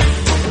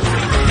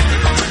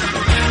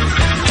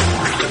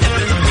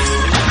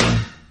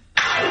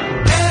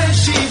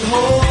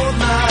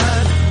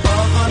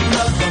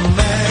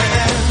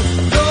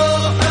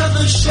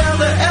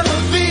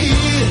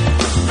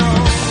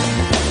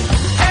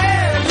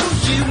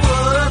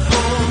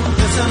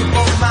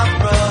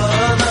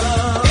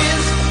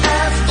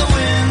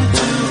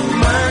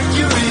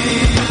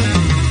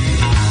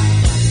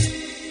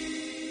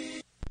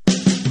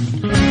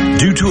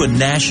 Due to a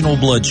national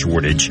blood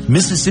shortage,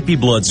 Mississippi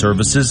Blood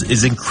Services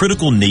is in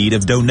critical need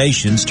of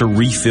donations to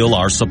refill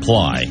our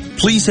supply.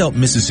 Please help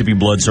Mississippi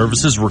Blood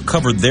Services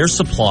recover their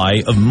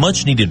supply of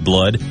much-needed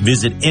blood.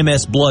 Visit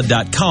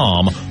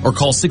msblood.com or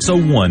call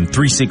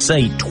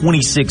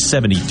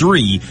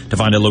 601-368-2673 to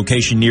find a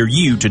location near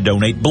you to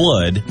donate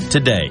blood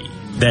today.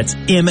 That's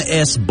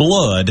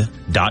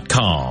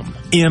msblood.com.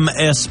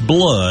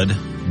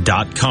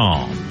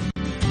 msblood.com.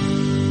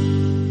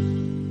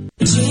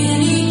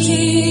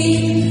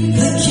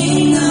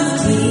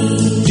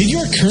 Did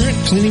your current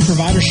cleaning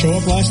provider show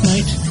up last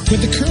night? With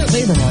the current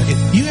labor market,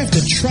 you have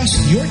to trust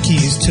your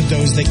keys to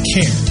those that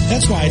care.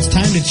 That's why it's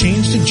time to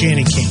change to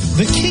Jani King,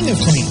 the king of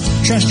clean.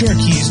 Trust your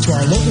keys to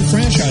our local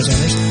franchise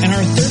owners and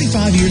our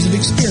 35 years of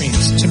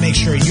experience to make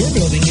sure your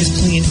building is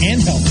clean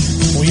and healthy.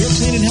 For your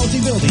clean and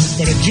healthy building,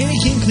 go to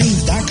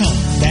JannyKingCleans.com.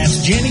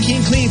 That's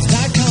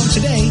JannyKingCleans.com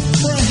today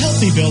for a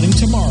healthy building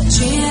tomorrow.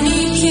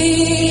 Jani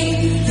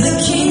King, the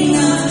king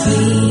of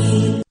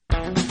clean.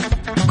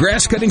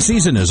 Grass cutting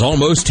season is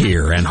almost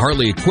here, and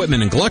Hartley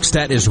Equipment in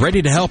Gluckstadt is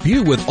ready to help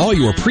you with all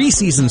your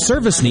pre-season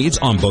service needs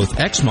on both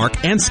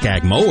Exmark and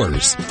Skag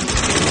mowers.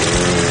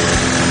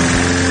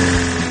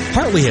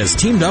 Hartley has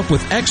teamed up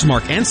with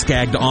Exmark and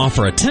Skag to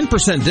offer a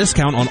 10%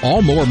 discount on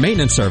all mower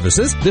maintenance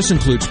services. This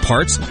includes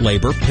parts,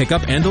 labor,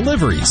 pickup, and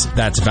deliveries.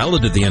 That's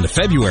valid at the end of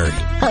February.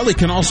 Hartley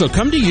can also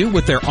come to you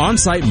with their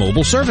on-site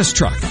mobile service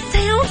truck.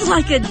 Sounds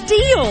like a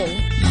deal.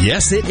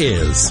 Yes, it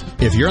is.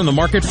 If you're in the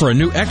market for a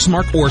new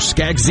Exmark or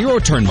Skag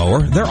zero-turn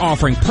mower, they're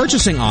offering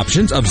purchasing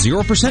options of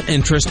 0%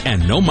 interest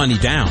and no money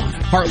down.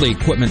 Hartley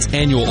Equipment's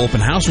annual open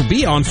house will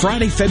be on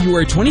Friday,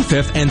 February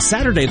 25th and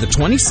Saturday the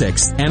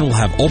 26th, and will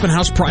have open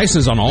house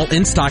prices on all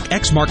in-stock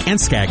Exmark and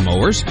Skag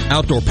mowers,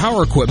 outdoor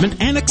power equipment,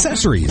 and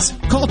accessories.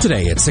 Call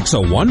today at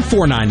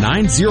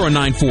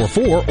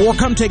 601-499-0944 or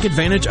come take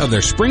advantage of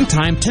their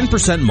springtime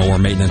 10% mower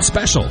maintenance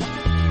special.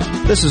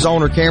 This is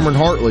owner Cameron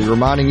Hartley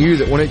reminding you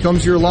that when it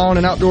comes to your lawn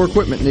and outdoor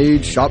equipment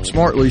needs, shop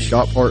smartly,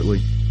 shop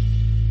Hartley.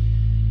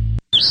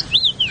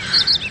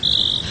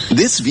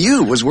 This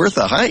view was worth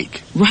a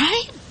hike.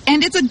 Right?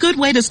 And it's a good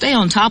way to stay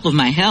on top of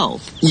my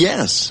health.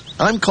 Yes,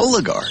 I'm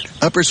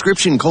Cologuard, a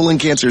prescription colon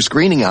cancer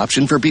screening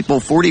option for people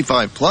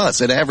 45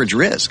 plus at average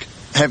risk.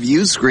 Have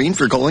you screened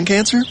for colon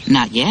cancer?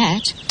 Not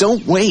yet.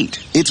 Don't wait.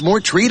 It's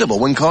more treatable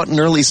when caught in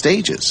early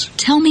stages.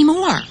 Tell me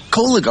more.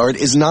 Cologuard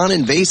is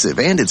non-invasive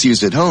and it's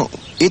used at home.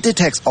 It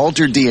detects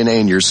altered DNA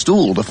in your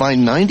stool to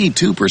find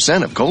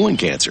 92% of colon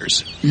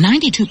cancers.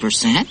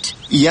 92%?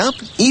 Yep,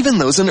 even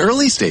those in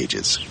early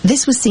stages.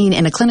 This was seen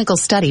in a clinical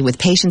study with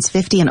patients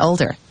 50 and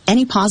older.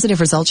 Any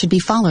positive result should be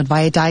followed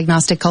by a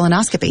diagnostic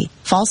colonoscopy.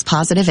 False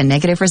positive and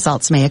negative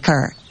results may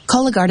occur.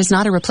 Cologuard is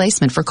not a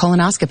replacement for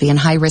colonoscopy in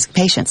high-risk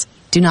patients.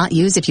 Do not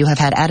use if you have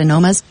had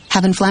adenomas,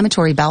 have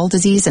inflammatory bowel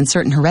disease and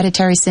certain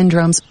hereditary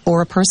syndromes,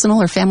 or a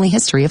personal or family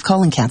history of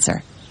colon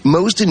cancer.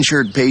 Most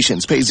insured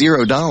patients pay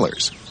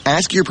 $0.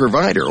 Ask your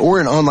provider or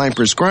an online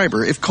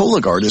prescriber if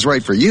Cologuard is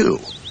right for you,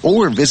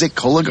 or visit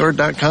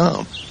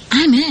Cologuard.com.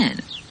 I'm in.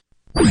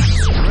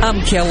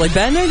 I'm Kelly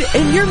Bennett,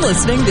 and you're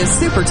listening to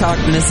Super Talk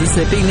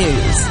Mississippi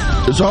News.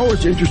 It's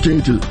always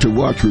interesting to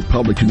watch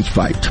Republicans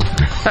fight.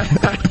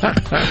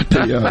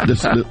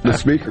 The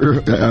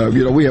speaker,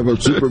 we have a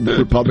super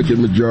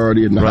Republican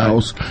majority in the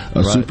House,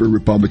 a super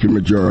Republican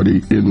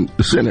majority in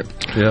the Senate.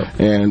 Yep.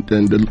 And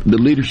the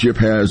leadership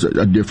has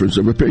a difference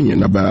of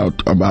opinion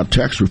about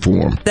tax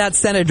reform. That's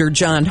Senator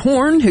John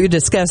Horn, who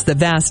discussed the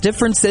vast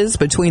differences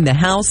between the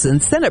House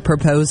and Senate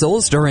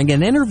proposals during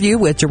an interview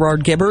with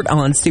Gerard Gibbert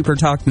on Super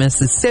Talk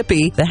Mississippi.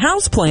 Mississippi. The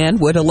House plan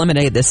would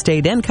eliminate the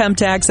state income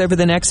tax over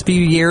the next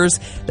few years.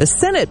 The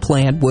Senate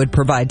plan would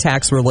provide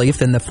tax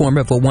relief in the form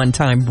of a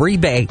one-time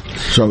rebate.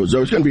 So it's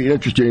going to be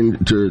interesting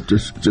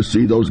to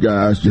see those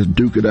guys just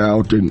duke it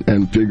out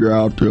and figure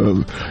out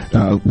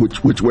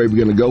which way we're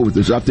going to go with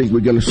this. I think we're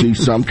going to see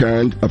some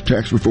kind of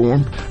tax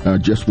reform.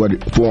 Just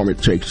what form it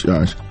takes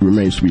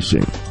remains to be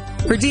seen.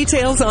 For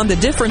details on the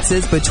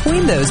differences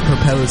between those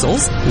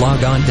proposals,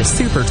 log on to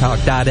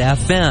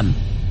supertalk.fm.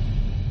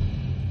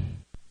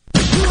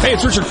 Hey,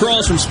 it's Richard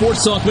Cross from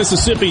Sports Talk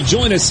Mississippi.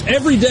 Join us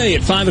every day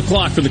at 5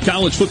 o'clock for the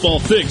College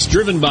Football Fix,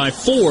 driven by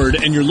Ford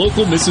and your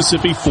local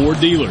Mississippi Ford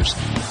dealers.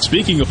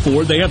 Speaking of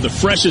Ford, they have the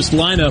freshest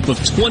lineup of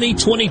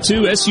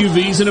 2022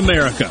 SUVs in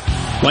America,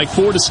 like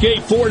Ford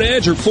Escape, Ford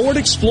Edge, or Ford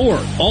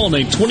Explorer, all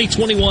named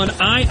 2021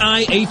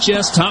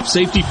 IIHS Top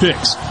Safety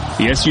Picks.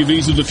 The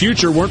SUVs of the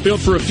future weren't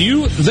built for a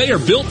few, they are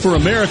built for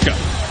America.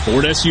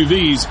 Ford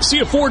SUVs. See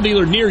a Ford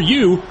dealer near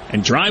you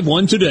and drive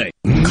one today.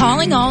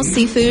 Calling all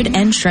seafood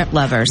and shrimp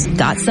lovers.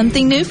 Got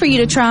something new for you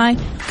to try?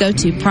 Go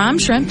to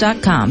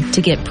primeshrimp.com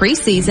to get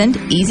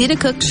pre-seasoned,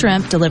 easy-to-cook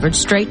shrimp delivered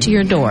straight to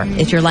your door.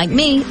 If you're like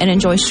me and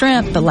enjoy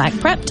shrimp but lack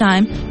prep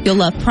time, you'll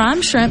love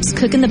Prime Shrimp's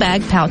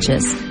cook-in-the-bag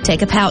pouches.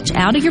 Take a pouch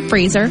out of your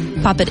freezer,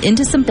 pop it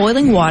into some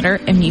boiling water,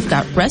 and you've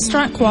got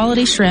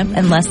restaurant-quality shrimp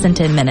in less than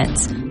 10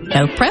 minutes.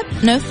 No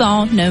prep, no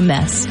thaw, no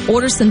mess.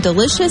 Order some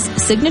delicious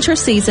signature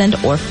seasoned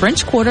or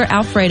French Quarter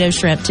Alfredo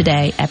shrimp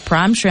today at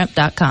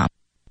primeshrimp.com.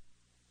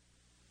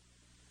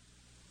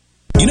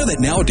 You know that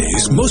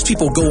nowadays, most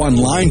people go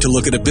online to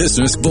look at a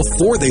business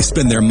before they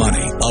spend their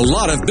money. A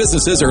lot of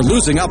businesses are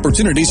losing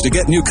opportunities to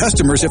get new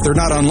customers if they're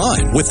not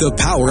online. With the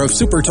power of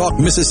SuperTalk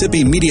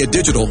Mississippi Media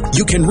Digital,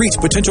 you can reach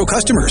potential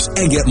customers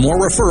and get more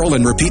referral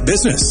and repeat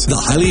business. The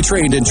highly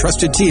trained and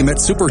trusted team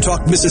at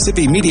SuperTalk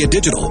Mississippi Media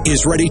Digital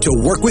is ready to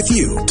work with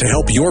you to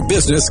help your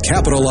business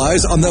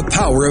capitalize on the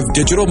power of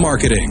digital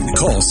marketing.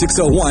 Call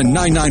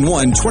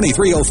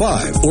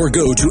 601-991-2305 or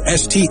go to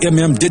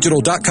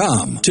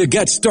stmmdigital.com to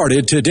get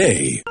started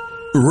today.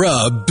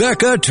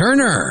 Rebecca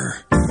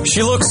Turner.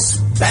 She looks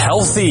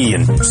healthy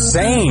and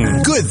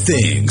sane. Good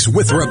Things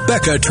with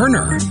Rebecca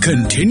Turner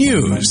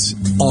continues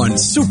on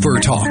Super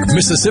Talk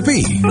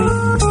Mississippi.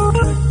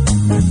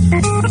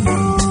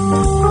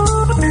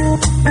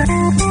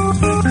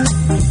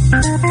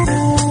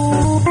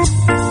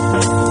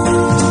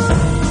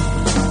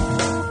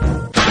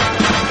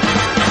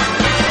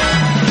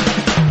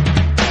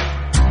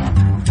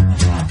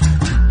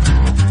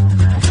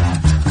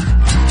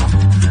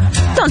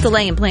 Don't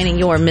delay in planning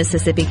your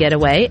Mississippi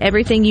getaway.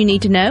 Everything you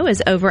need to know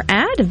is over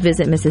at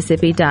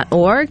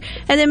visitmississippi.org.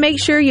 And then make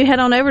sure you head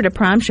on over to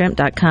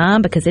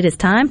primeshrimp.com because it is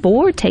time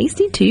for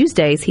Tasty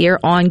Tuesdays here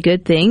on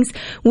Good Things,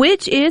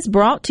 which is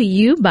brought to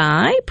you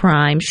by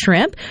Prime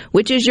Shrimp,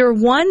 which is your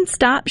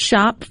one-stop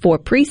shop for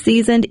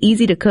pre-seasoned,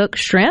 easy-to-cook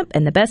shrimp.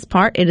 And the best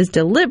part, it is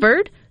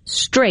delivered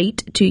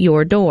straight to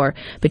your door.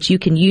 But you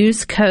can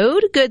use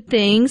code Good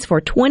Things for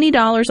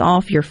 $20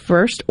 off your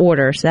first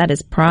order. So that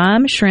is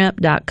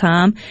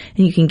primeshrimp.com,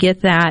 and you can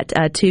get that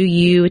to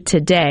you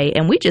today.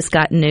 And we just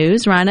got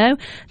news, Rhino,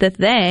 that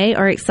they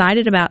are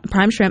excited about.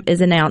 Prime Shrimp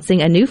is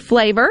announcing a new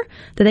flavor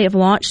that they have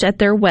launched at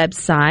their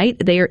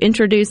website. They are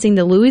introducing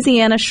the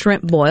Louisiana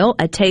Shrimp Boil,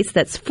 a taste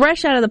that's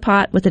fresh out of the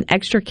pot with an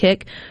extra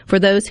kick for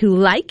those who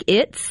like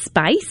it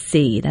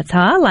spicy. That's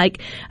how I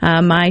like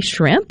my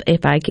shrimp,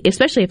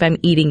 especially if I'm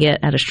eating it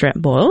at a shrimp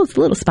boil. It's a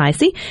little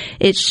spicy.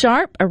 Its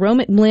sharp,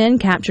 aromatic blend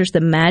captures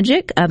the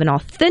magic of an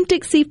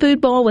authentic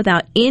seafood bowl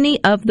without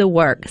any of the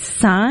work.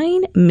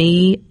 Sign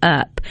me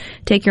up.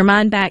 Take your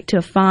mind back to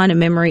a fond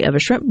memory of a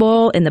shrimp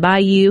boil in the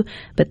bayou,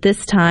 but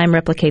this time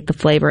replicate the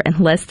flavor in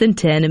less than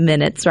 10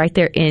 minutes right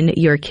there in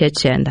your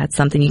kitchen. That's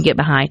something you can get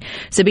behind.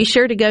 So be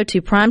sure to go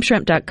to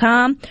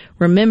primeshrimp.com.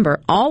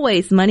 Remember,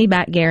 always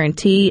money-back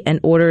guarantee, and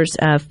orders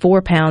of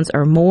 4 pounds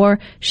or more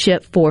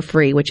ship for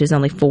free, which is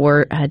only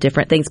 4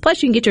 different things.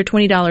 Plus, you can get your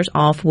 $20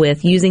 off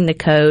with using the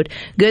code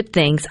Good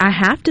Things. I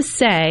have to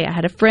say, I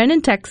had a friend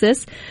in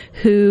Texas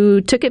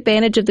who took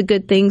advantage of the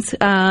Good Things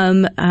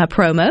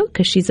promo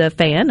because she's a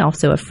fan,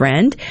 also a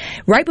friend,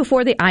 right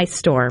before the ice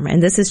storm.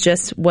 And this is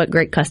just what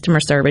great customer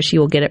service you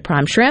will get at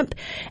Prime Shrimp.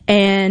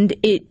 And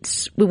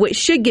it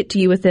should get to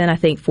you within, I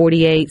think,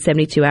 48,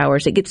 72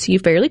 hours. It gets to you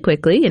fairly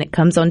quickly, and it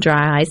comes on dry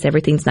ice.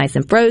 Everything's nice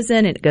and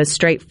frozen, and it goes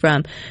straight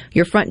from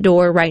your front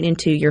door right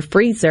into your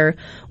freezer.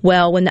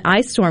 Well, when the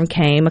ice storm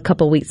came a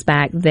couple weeks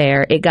back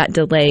there, it got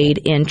delayed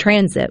in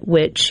transit,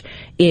 which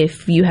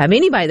if you have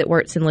anybody that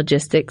works in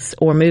logistics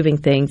or moving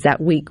things, that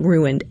week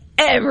ruined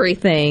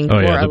everything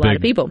for a lot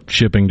of people.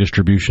 Shipping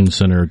distribution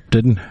center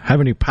didn't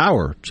have any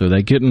power, so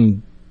they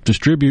couldn't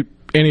distribute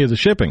any of the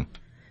shipping.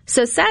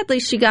 So sadly,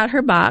 she got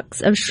her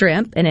box of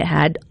shrimp, and it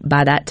had,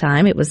 by that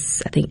time, it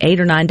was, I think, 8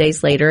 or 9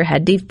 days later,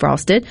 had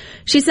defrosted.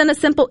 She sent a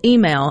simple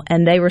email,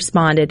 and they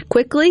responded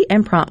quickly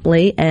and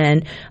promptly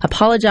and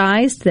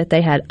apologized that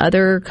they had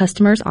other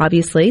customers,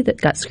 obviously, that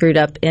got screwed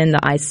up in the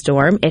ice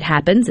storm. It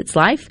happens. It's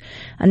life.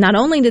 And not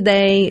only did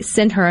they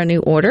send her a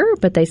new order,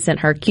 but they sent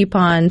her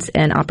coupons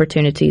and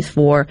opportunities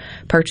for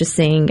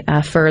purchasing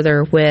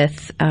further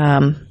with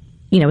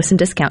with some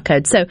discount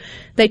codes. So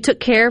they took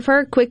care of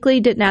her quickly,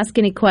 didn't ask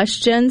any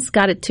questions,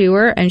 got it to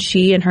her, and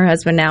she and her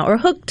husband now are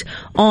hooked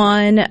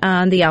on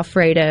the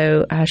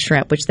Alfredo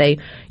shrimp, which they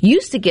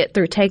used to get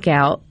through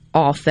takeout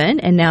often,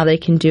 and now they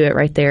can do it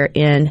right there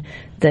in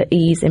the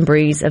ease and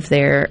breeze of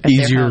their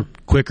easier,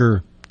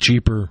 quicker,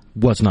 cheaper.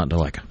 What's not to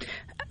like?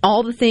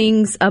 All the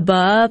things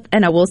above,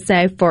 and I will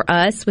say for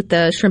us with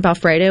the shrimp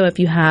Alfredo, if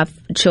you have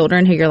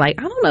children who you're like,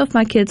 I don't know if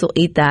my kids will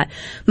eat that.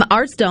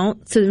 Ours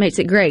don't, so it makes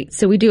it great.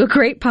 So we do a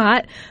great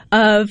pot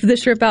of the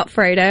shrimp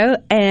Alfredo,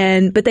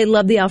 but they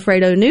love the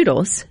Alfredo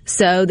noodles.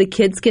 So the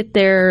kids get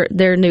their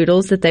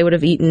noodles that they would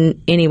have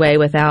eaten anyway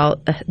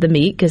without the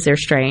meat because they're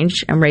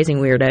strange. I'm raising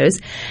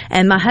weirdos.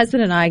 And my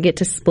husband and I get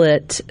to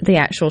split the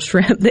actual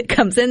shrimp that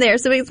comes in there.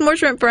 So it's more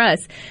shrimp for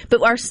us.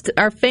 But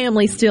our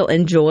family still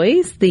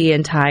enjoys the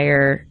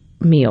entire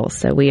meal.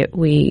 So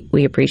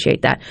we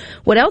appreciate that.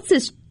 What else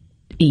is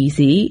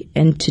easy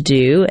and to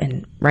do,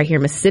 and right here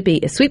in Mississippi,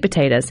 is sweet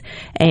potatoes.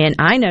 And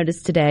I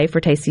noticed today for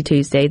Tasty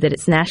Tuesday that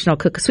it's National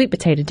Cook a Sweet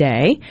Potato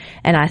Day,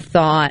 and I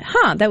thought,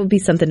 that would be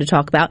something to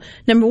talk about.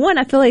 Number one,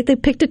 I feel like they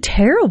picked a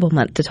terrible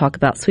month to talk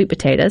about sweet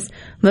potatoes.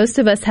 Most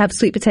of us have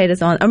sweet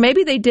potatoes on, or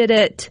maybe they did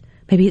it,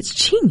 maybe it's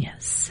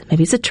genius.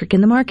 Maybe it's a trick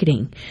in the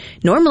marketing.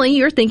 Normally,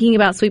 you're thinking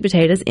about sweet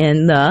potatoes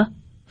in the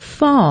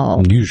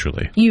fall.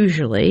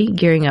 Usually,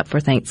 gearing up for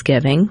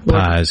Thanksgiving.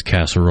 Pies,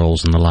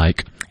 casseroles, and the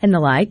like.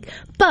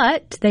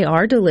 But they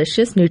are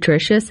delicious,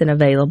 nutritious, and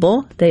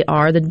available. They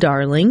are the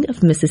darling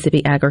of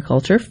Mississippi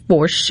agriculture,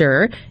 for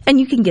sure. And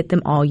you can get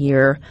them all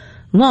year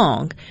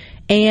long.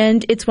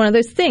 And it's one of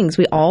those things.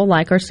 We all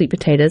like our sweet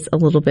potatoes a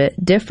little bit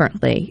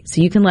differently.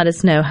 So you can let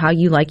us know how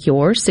you like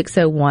yours,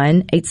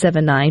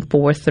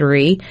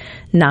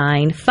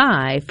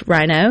 601-879-4395.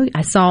 Rhino,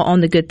 I saw on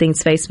the Good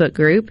Things Facebook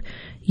group,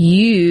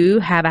 you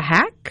have a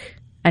hack?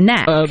 A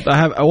knack?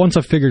 Once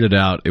I figured it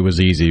out, it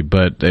was easy,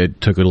 but it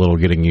took a little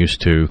getting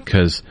used to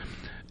because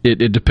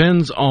it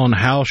depends on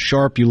how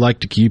sharp you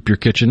like to keep your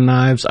kitchen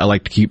knives. I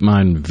like to keep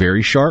mine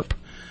very sharp,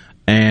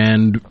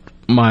 and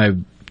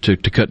to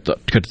cut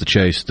to the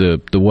chase,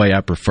 the way I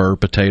prefer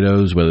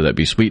potatoes, whether that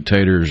be sweet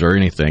taters or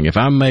anything. If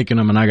I'm making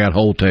them and I got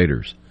whole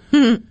taters,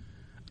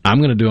 I'm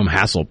going to do them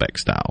Hasselbeck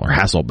style or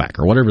Hasselback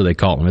or whatever they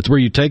call them. It's where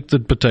you take the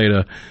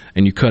potato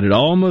and you cut it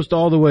almost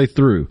all the way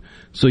through.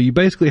 So you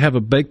basically have a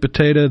baked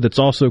potato that's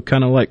also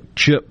kind of like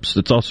chips,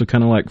 that's also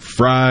kind of like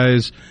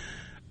fries,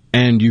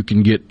 and you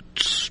can get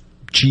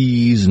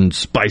cheese and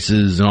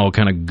spices and all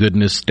kind of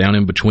goodness down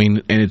in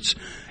between, and it's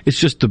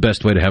just the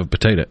best way to have a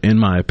potato, in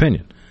my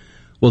opinion.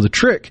 Well, the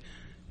trick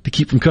to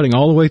keep from cutting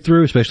all the way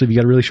through, especially if you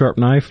got a really sharp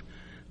knife,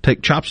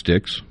 take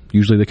chopsticks.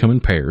 Usually they come in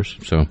pairs,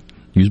 so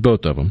use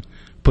both of them.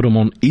 Put them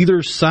on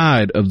either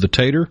side of the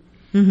tater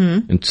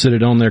and sit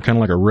it on there kind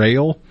of like a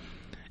rail.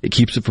 It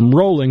keeps it from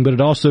rolling, but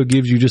it also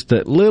gives you just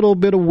that little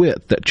bit of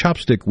width, that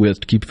chopstick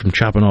width, to keep it from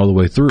chopping all the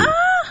way through.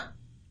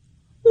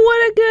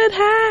 What a good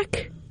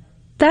hack.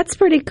 That's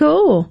pretty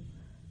cool.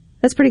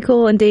 That's pretty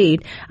cool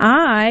indeed.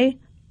 I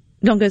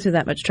don't go through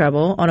that much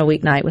trouble on a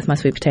weeknight with my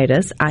sweet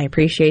potatoes. I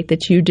appreciate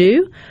that you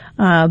do.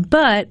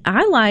 But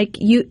I like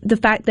the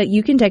fact that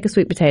you can take a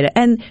sweet potato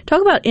and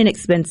talk about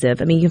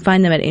inexpensive. I mean, you can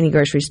find them at any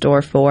grocery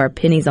store for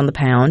pennies on the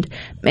pound,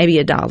 maybe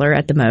 $1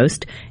 at the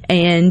most.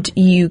 And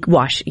you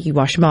wash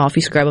them off,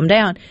 you scrub them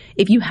down.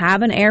 If you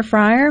have an air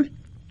fryer,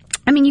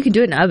 I mean, you can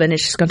do it in an oven.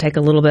 It's just going to take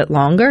a little bit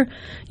longer.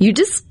 You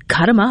just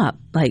cut them up,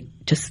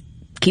 just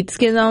keep the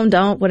skin on,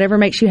 don't, whatever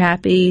makes you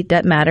happy,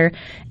 doesn't matter.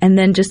 And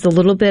then just a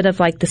little bit of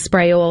the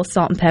spray oil,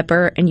 salt and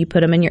pepper, and you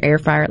put them in your air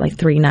fryer at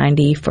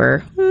 390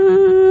 for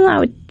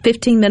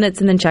 15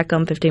 minutes, and then check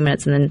them, 15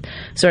 minutes, and then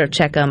sort of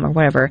check them or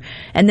whatever.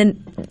 And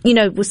then,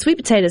 with sweet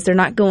potatoes, they're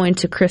not going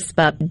to crisp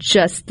up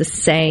just the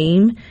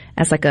same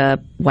as a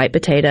white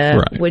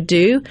potato would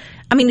do.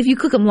 I mean, if you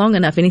cook them long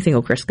enough, anything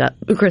will crisp up.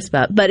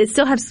 But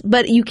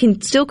but you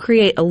can still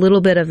create a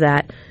little bit of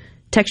that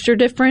texture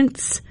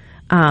difference.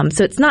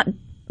 So it's not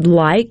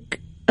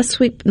like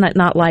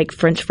not like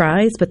French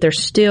fries, but they're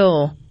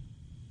still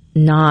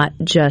not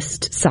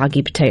just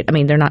soggy potato. I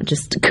mean, they're not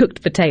just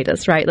cooked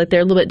potatoes, right?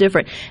 They're a little bit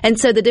different. And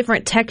so the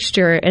different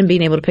texture and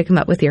being able to pick them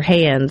up with your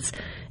hands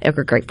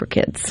are great for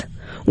kids.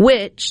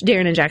 Which,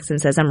 Darren and Jackson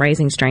says, I'm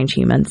raising strange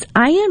humans.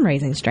 I am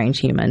raising strange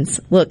humans.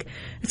 Look,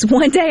 it's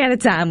one day at a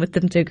time with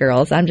them two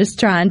girls. I'm just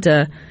trying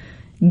to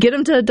get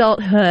them to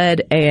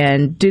adulthood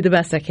and do the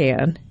best I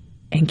can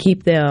and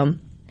keep them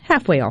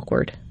halfway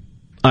awkward.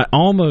 I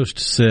almost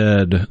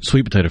said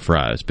sweet potato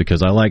fries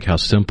because I like how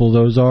simple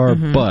those are,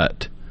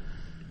 but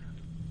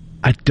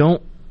I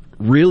don't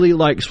really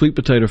like sweet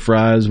potato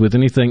fries with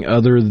anything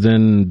other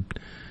than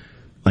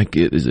like,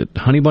 is it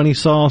honey bunny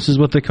sauce is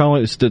what they call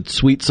it? It's the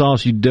sweet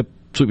sauce you dip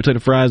sweet potato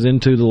fries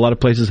into that a lot of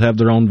places have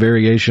their own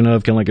variation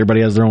of, kind of like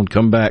everybody has their own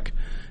comeback.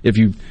 If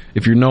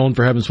you're known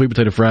for having sweet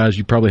potato fries,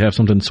 you probably have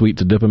something sweet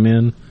to dip them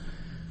in.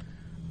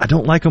 I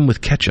don't like them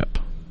with ketchup,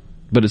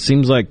 but it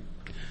seems like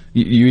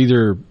you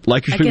either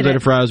like your sweet potato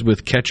fries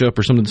with ketchup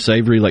or something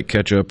savory like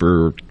ketchup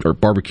or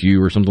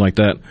barbecue or something like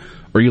that,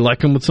 or you like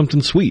them with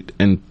something sweet,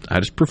 and I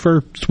just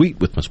prefer sweet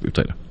with my sweet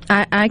potato.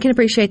 I can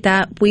appreciate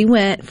that. We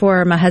went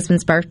for my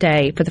husband's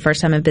birthday for the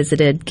first time and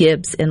visited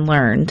Gibbs in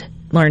Learned,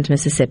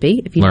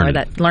 Mississippi, if you know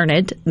that,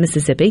 Learned,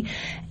 Mississippi.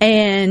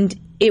 And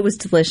it was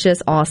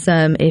delicious,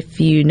 awesome. If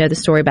you know the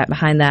story back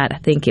behind that, I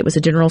think it was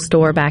a general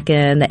store back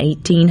in the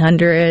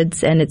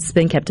 1800s, and it's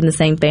been kept in the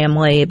same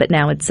family, but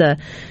now it's a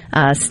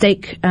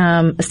steak,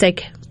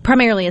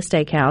 primarily a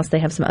steakhouse. They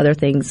have some other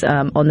things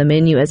on the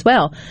menu as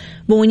well.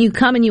 But when you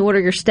come and you order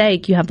your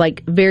steak, you have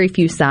like very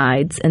few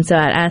sides. And so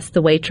I asked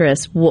the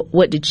waitress,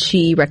 what did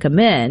she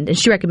recommend? And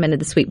she recommended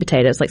the sweet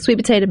potatoes, like sweet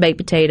potato, baked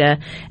potato,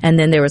 and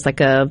then there was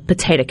like a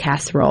potato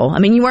casserole. I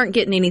mean, you weren't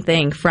getting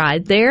anything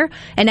fried there.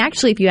 And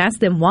actually, if you ask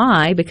them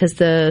why, because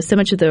so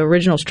much of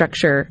the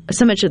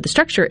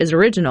structure is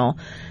original,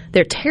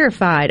 they're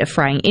terrified of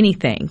frying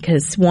anything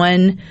because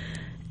one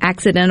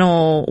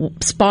accidental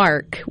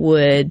spark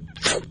would,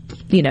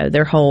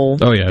 their whole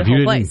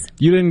place.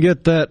 You didn't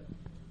get that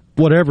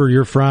whatever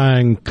you're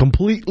frying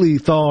completely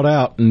thawed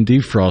out and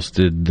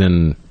defrosted,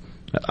 then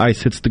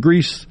ice hits the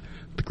grease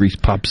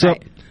pops up,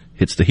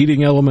 hits the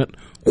heating element,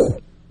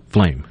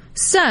 flame.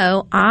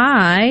 So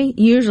I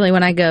usually,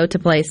 when I go to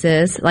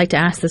places, like to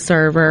ask the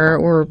server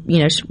or,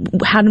 when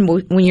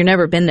you've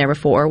never been there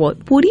before,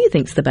 what do you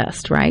think's the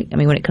best, right? I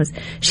mean, when it comes,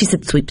 she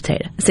said sweet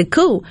potato. I said,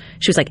 cool.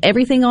 She was like,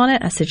 everything on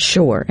it? I said,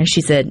 sure. And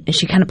she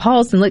kind of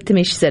paused and looked at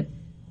me. She said,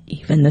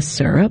 even the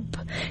syrup?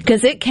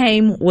 Because it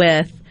came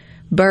with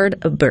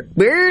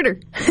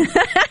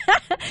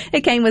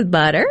it came with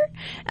butter,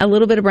 a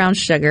little bit of brown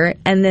sugar,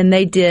 and then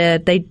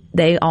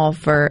they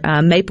offer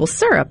maple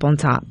syrup on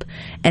top.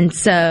 And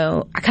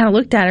so I kind of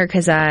looked at her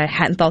because I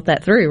hadn't thought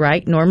that through,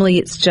 right? Normally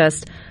it's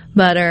just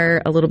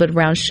butter, a little bit of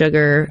brown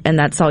sugar, and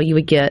that's all you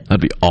would get. I'd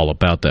be all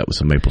about that with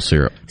some maple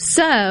syrup.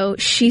 So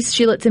she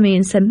looked at me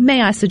and said,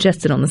 may I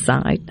suggest it on the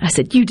side? I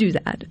said, you do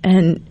that.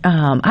 And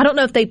I don't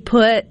know if they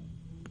put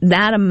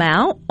that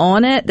amount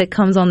on it that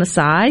comes on the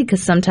side,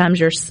 because sometimes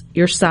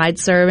your side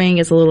serving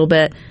is a little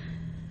bit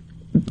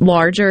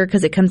larger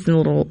because it comes in a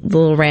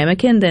little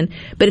ramekin.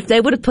 But if they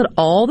would have put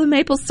all the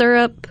maple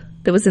syrup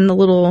that was in the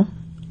little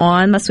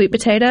on my sweet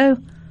potato,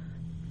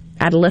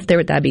 I'd have left there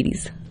with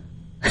diabetes.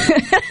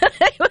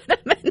 It would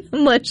have been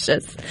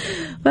delicious,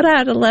 but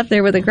I'd have left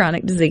there with a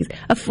chronic disease,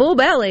 a full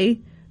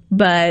belly.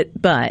 But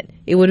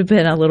it would have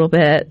been a little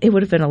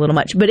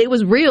much. But it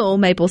was real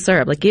maple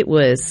syrup, like it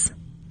was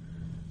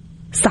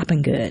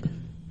stopping good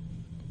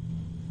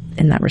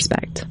in that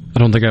respect. I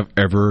don't think I've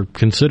ever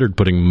considered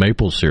putting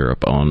maple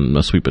syrup on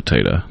a sweet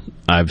potato.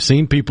 I've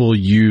seen people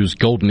use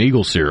Golden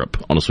Eagle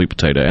syrup on a sweet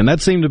potato, and that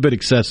seemed a bit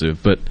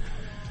excessive, but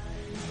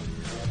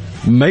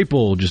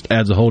maple just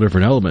adds a whole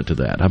different element to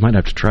that. I might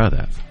have to try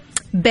that.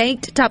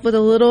 Baked, topped with a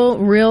little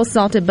real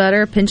salted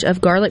butter, a pinch of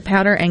garlic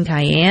powder, and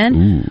cayenne.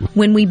 Ooh.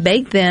 When we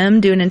bake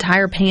them, do an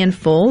entire pan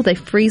full. They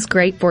freeze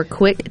great for a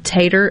quick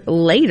tater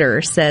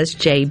later, says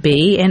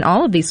JB. And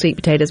all of these sweet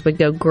potatoes would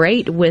go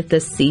great with the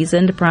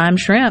seasoned prime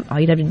shrimp. All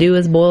you'd have to do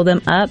is boil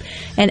them up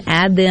and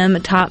add them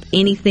atop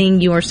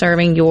anything you are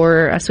serving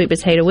your sweet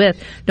potato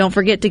with. Don't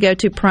forget to go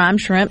to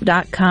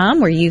primeshrimp.com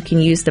where you can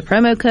use the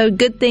promo code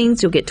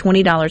GOODTHINGS. You'll get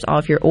 $20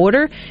 off your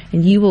order,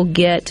 and you will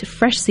get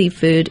fresh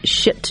seafood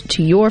shipped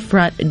to your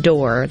front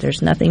door.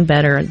 There's nothing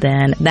better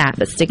than that.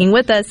 But sticking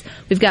with us,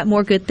 we've got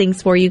more good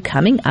things for you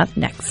coming up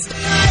next.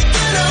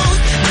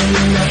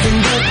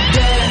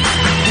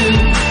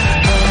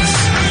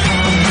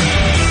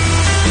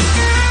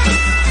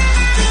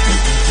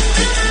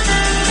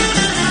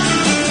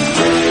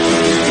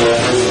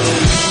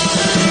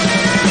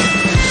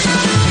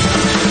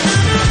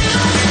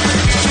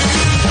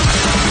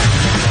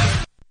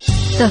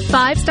 The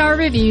 5-star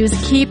reviews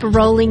keep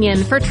rolling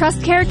in for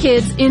Trust Care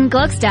Kids in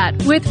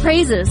Gluckstadt with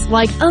praises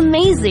like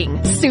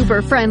amazing,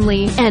 super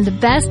friendly, and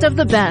best of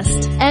the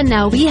best. And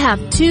now we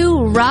have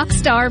 2 rock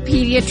star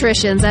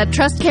pediatricians at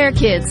Trust Care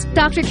Kids,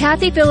 Dr.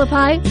 Kathy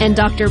Philippi and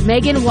Dr.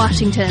 Megan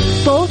Washington.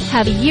 Both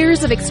have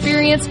years of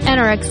experience and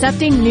are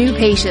accepting new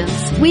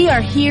patients. We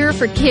are here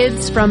for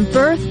kids from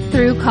birth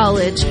through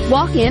college.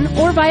 Walk in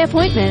or by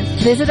appointment.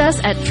 Visit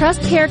us at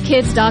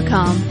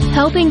trustcarekids.com.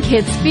 Helping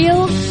kids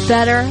feel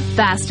better,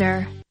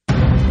 faster.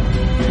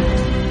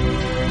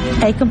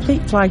 A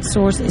Complete Flag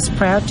Source is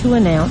proud to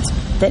announce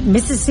that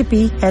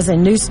Mississippi has a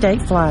new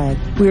state flag.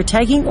 We are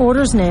taking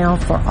orders now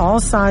for all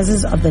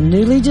sizes of the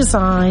newly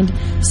designed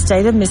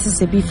State of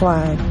Mississippi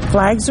flag.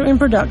 Flags are in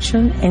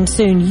production, and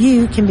soon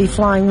you can be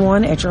flying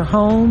one at your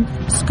home,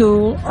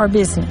 school, or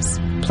business.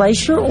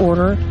 Place your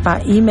order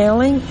by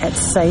emailing at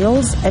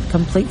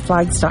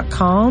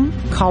sales@completeflags.com,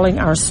 calling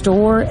our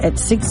store at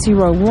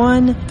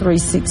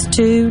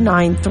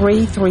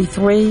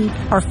 601-362-9333,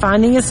 or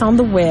finding us on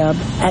the web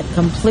at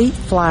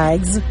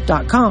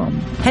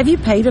completeflags.com. Have you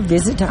paid a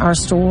visit to our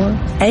store?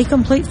 A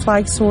Complete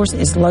Flag Source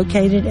is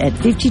located at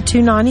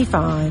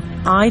 5295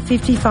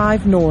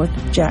 I-55 North,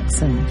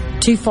 Jackson.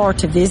 Too far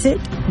to visit?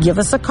 Give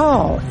us a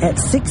call at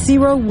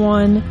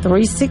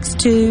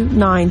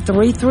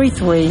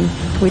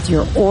 601-362-9333 with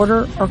your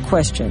order or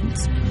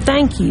questions.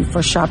 Thank you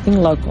for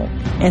shopping local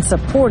and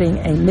supporting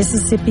a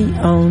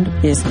Mississippi-owned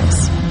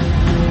business.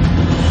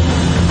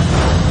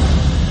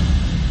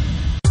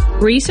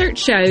 Research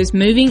shows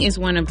moving is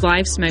one of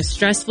life's most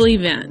stressful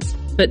events,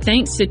 but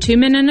thanks to Two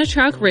Men and a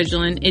Truck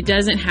Ridgeland, it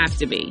doesn't have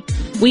to be.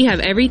 We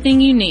have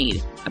everything you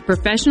need. A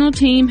professional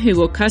team who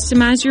will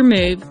customize your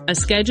move, a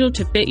schedule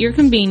to fit your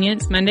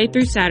convenience Monday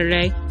through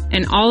Saturday,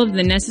 and all of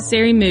the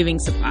necessary moving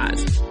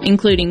supplies,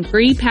 including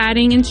free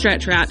padding and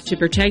stretch wrap to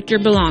protect your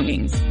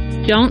belongings.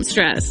 Don't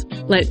stress.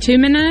 Let Two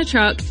Men and a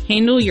Truck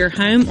handle your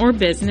home or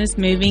business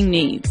moving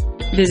needs.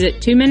 Visit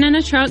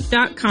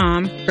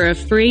twomenandatruck.com for a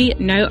free,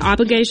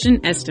 no-obligation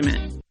estimate.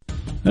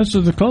 This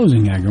is the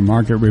closing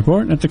agri-market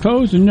report. At the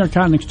close, the New York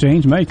Cotton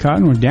Exchange, May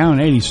cotton was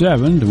down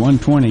 87 to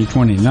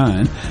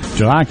 120.29.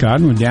 July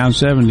cotton was down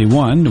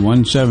 71 to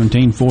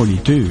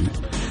 117.42.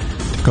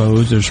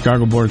 Close, the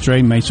Chicago Board of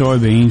Trade May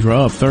soybeans were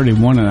up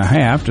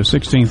 31.5 to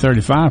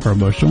 16.35 per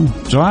bushel.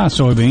 July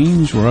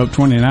soybeans were up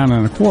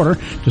 29.25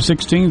 to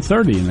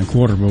 16.30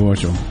 per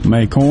bushel.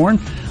 May corn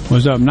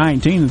was up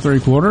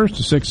 19.75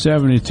 to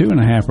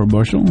 6.72.5 per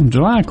bushel.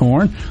 July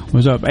corn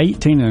was up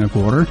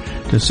 18.25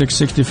 to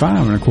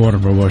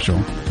 6.65.25 per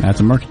bushel. At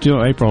the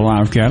Mercantile, April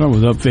live cattle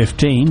was up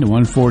 15 to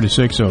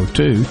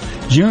 146.02.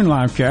 June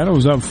live cattle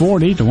was up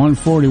 40 to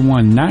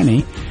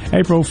 141.90.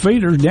 April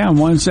feeders down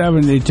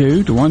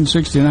 172 to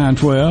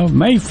 169.12.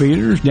 May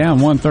feeders down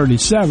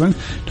 137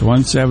 to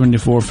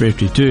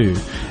 174.52.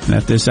 And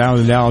at this hour,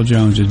 the Dow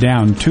Jones is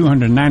down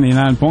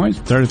 299 points,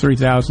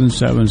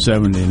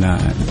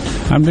 33,779.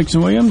 I'm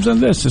Dixon Williams, and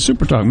this is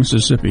Super Talk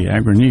Mississippi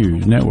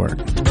Agri-News Network.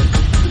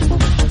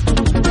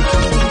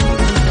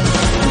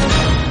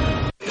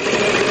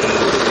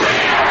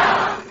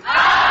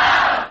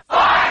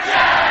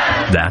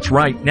 That's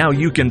right. Now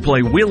you can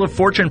play Wheel of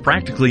Fortune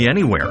practically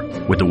anywhere.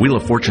 With the Wheel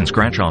of Fortune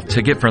scratch-off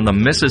ticket from the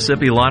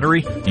Mississippi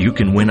Lottery, you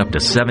can win up to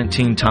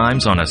 17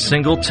 times on a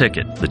single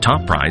ticket. The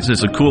top prize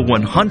is a cool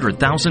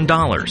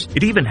 $100,000.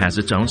 It even has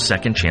its own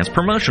second chance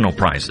promotional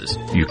prizes.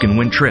 You can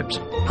win trips,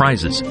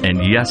 prizes,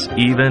 and yes,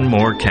 even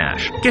more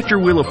cash. Get your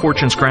Wheel of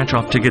Fortune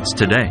scratch-off tickets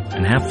today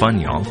and have fun,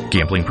 y'all.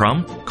 Gambling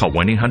problem? Call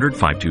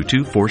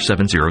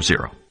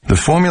 1-800-522-4700. The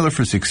formula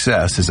for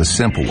success is a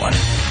simple one.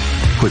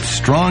 Put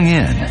strong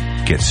in,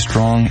 get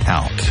strong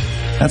out.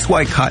 That's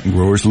why cotton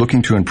growers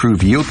looking to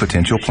improve yield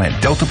potential plant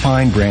Delta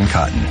Pine brand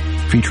cotton,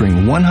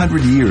 featuring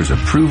 100 years of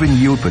proven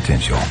yield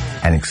potential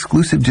and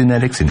exclusive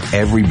genetics in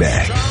every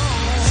bag.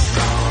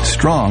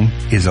 Strong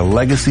is a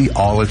legacy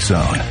all its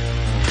own.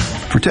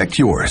 Protect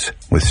yours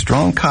with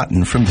strong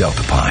cotton from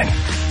Delta Pine.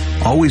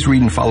 Always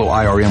read and follow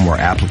IRM where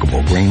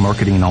applicable, grain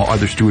marketing and all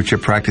other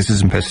stewardship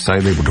practices and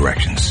pesticide label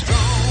directions.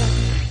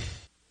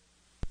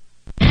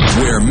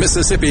 Where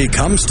Mississippi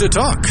comes to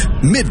talk.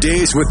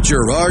 Middays with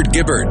Gerard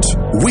Gibbert.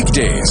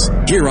 Weekdays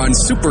here on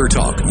Super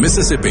Talk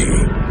Mississippi.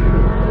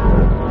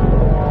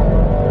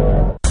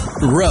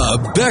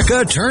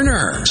 Rebecca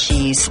Turner.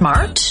 She's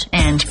smart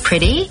and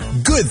pretty.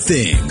 Good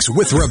Things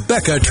with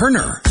Rebecca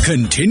Turner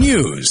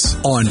continues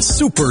on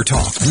Super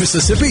Talk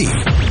Mississippi.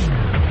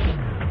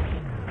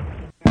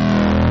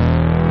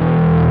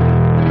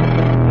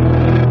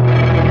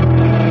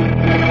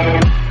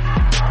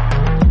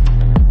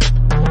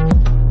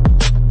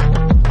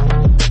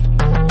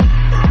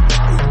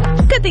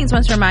 Things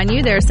wants to remind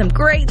you there are some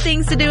great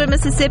things to do in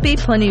Mississippi,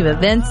 plenty of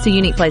events to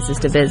unique places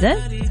to visit.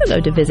 So go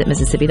to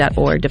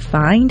visitmississippi.org to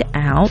find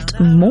out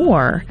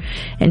more.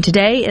 And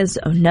today is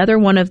another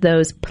one of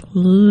those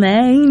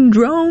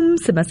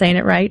palindromes. Am I saying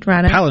it right,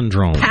 Rhino?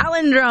 Palindromes.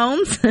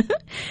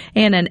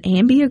 And an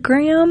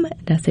ambiogram.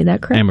 Did I say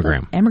that correct?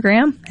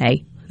 Ammogram.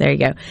 Hey, there you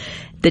go.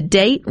 The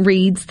date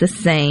reads the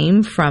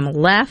same from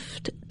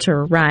left to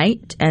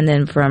right and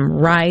then from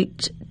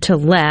right to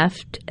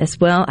left as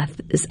well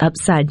as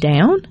upside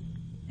down,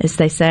 as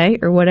they say,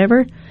 or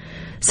whatever.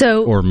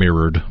 So or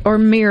mirrored,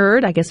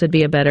 I guess would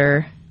be a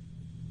better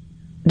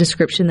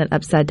description than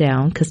upside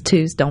down, because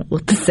twos don't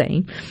look the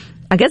same.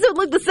 I guess it would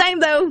look the same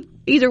though,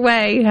 either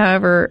way,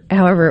 however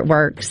it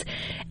works.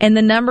 And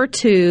the number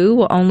 2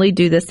 will only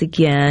do this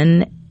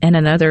again in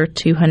another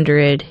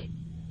 200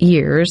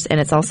 years, and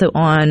it's also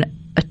on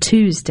a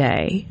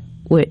Tuesday,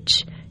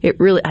 which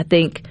it really, I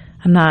think,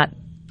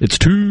 It's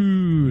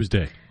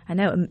Tuesday. I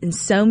know, and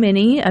so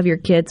many of your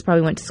kids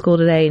probably went to school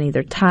today and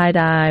either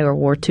tie-dye or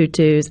wore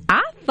tutus.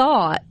 I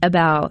thought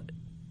about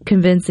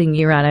convincing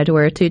you, Rhino, to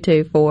wear a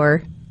tutu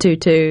for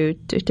tutu.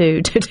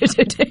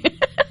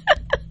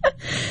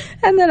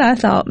 And then I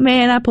thought,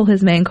 man, I pull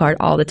his man card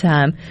all the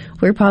time.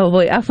 I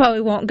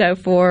probably won't go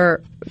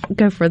for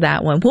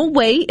that one. We'll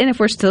wait, and if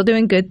we're still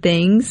doing good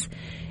things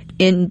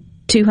in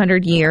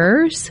 200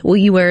 years, will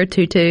you wear a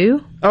tutu?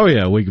 Oh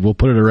yeah, we'll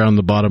put it around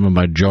the bottom of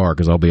my jar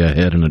because I'll be a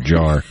head in a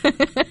jar.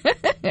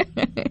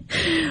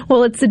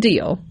 Well, it's a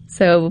deal.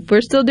 So if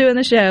we're still doing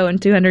the show in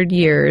 200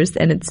 years,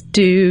 and it's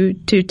tutu,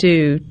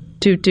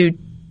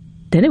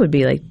 then it would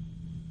be like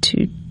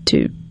two,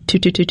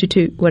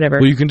 whatever.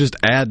 Well, you can just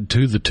add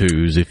to the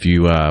twos if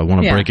you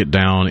want to break it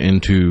down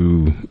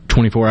into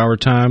 24-hour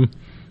time,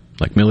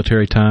 like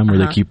military time, where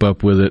they keep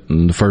up with it,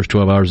 and the first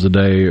 12 hours of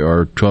the day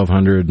are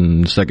 1,200,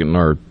 and the second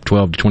are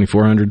 12 to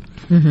 2,400.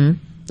 Mm-hmm.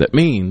 That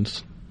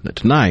means that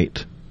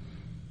tonight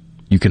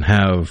you can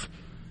have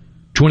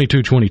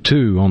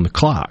 22:22 on the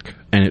clock,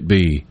 and it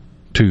be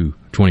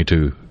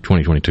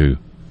 2:22:2022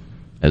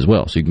 as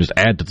well. So you can just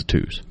add to the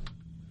twos.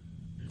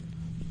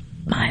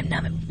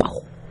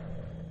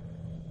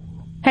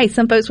 Hey,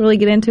 some folks really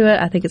get into it.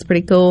 I think it's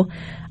pretty cool.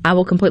 I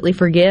will completely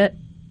forget.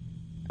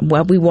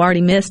 Well, we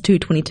already missed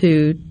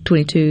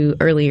 2:22:22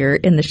 earlier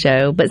in the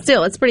show, but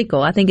still, it's pretty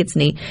cool. I think it's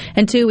neat.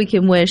 And two, we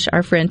can wish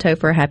our friend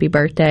Topher a happy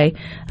birthday.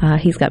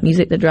 He's got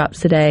music that drops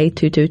today,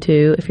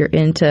 222, if you're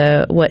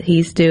into what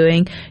he's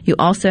doing. You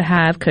also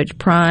have Coach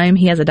Prime.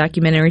 He has a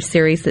documentary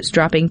series that's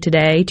dropping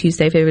today,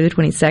 Tuesday, February the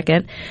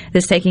 22nd.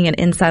 That's taking an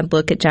inside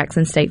look at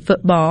Jackson State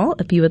football.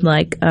 If you would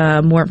like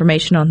more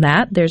information on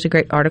that, there's a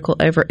great article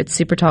over at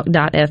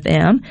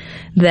supertalk.fm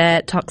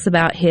that talks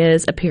about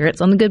his appearance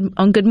on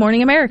Good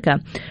Morning America,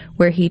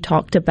 where he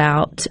talked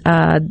about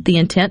the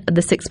intent of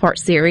the 6-part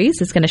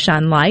series is going to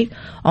shine light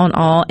on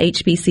all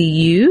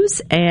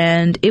HBCUs,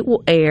 and it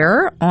will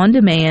air on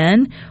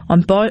demand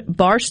on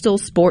Barstool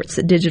Sports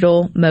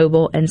digital,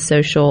 mobile, and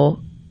social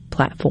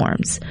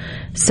platforms.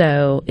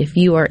 So if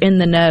you are in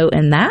the know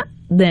in that,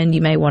 then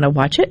you may want to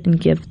watch it and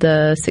give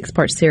the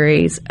 6-part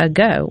series a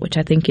go, which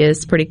I think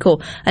is pretty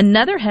cool.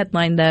 Another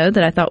headline, though,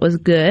 that I thought was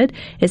good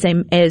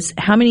is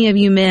how many of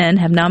you men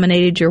have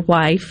nominated your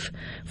wife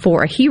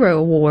for a hero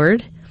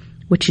award,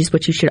 which is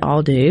what you should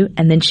all do,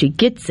 and then she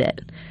gets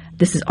it.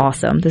 This is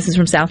awesome. This is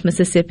from South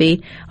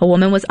Mississippi. A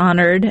woman was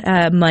honored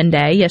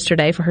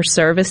yesterday, for her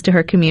service to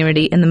her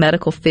community in the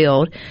medical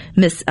field.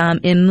 Miss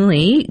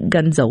Emily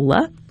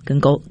Gonzola,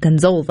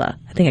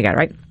 I think I got it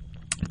right,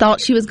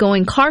 thought she was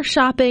going car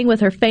shopping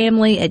with her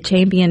family at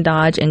Champion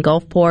Dodge in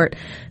Gulfport.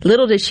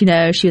 Little did she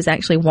know she was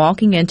actually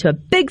walking into a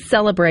big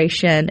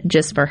celebration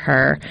just for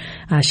her.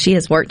 She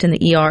has worked in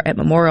the ER at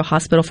Memorial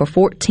Hospital for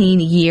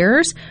 14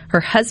 years. Her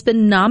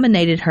husband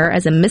nominated her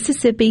as a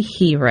Mississippi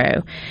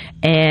hero,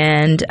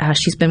 and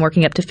she's been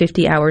working up to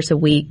 50 hours a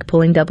week,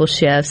 pulling double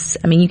shifts.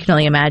 I mean, you can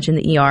only imagine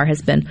the ER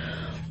has been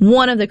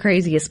one of the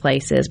craziest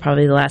places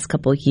probably the last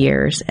couple of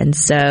years. And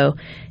so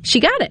she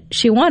got it.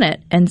 She won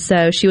it. And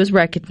so she was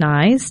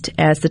recognized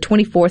as the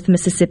 24th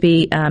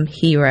Mississippi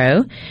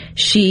hero.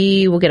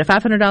 She will get a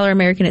 $500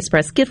 American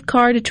Express gift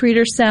card to treat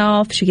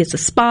herself. She gets a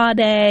spa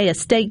day, a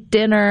steak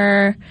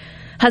dinner.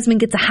 Husband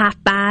gets a high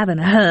five and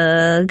a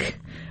hug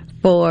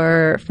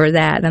for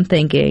that. And I'm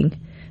thinking,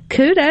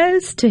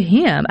 kudos to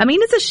him. I mean,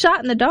 it's a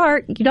shot in the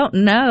dark. You don't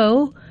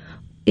know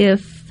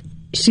if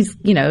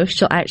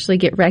she'll actually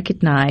get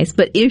recognized.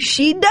 But if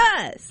she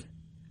does,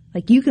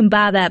 like, you can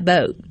buy that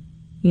boat.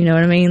 You know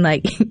what I mean?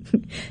 Like,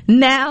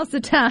 now's the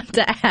time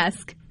to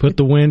ask. Put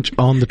the winch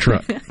on the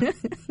truck.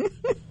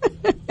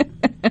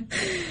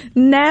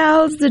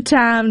 Now's the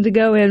time to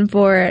go in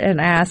for it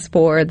and ask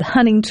for the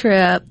hunting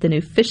trip, the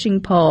new fishing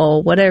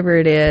pole, whatever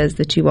it is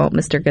that you want,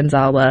 Mr.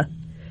 Gonzala.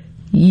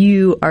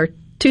 You are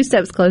 2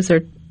 steps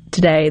closer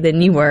today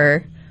than you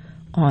were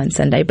on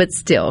Sunday, but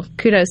still,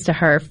 kudos to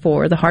her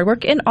for the hard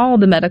work, and all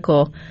the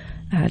medical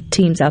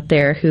teams out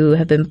there who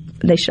have been,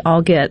 they should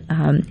all get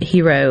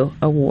hero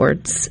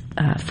awards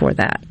for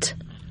that.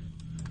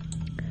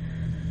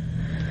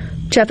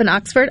 Jeff in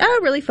Oxford. Oh,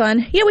 really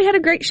fun. Yeah, we had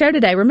a great show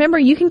today. Remember,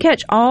 you can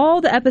catch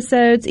all the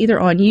episodes either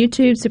on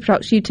YouTube,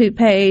 Supertalk's YouTube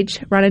page.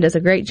 Rhonda does a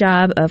great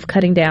job of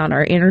cutting down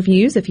our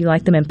interviews if you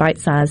like them in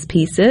bite-sized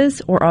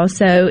pieces, or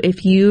also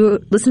if you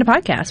listen to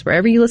podcasts.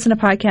 Wherever you listen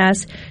to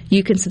podcasts,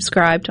 you can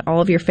subscribe to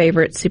all of your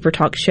favorite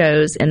Supertalk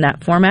shows in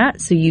that format,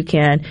 so you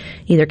can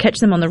either catch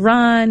them on the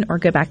run or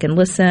go back and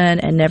listen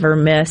and never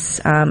miss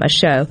a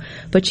show.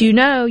 But you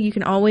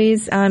can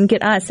always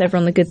get us over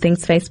on the Good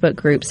Things Facebook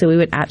group, so we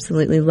would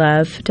absolutely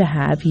love to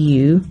have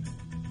you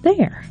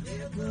there.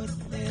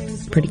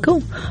 Pretty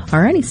cool.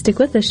 Alrighty, stick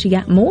with us. You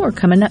got more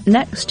coming up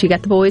next. You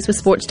got the boys with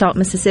Sports Talk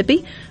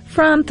Mississippi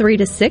from 3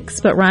 to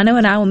 6, but Rhino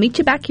and I will meet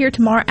you back here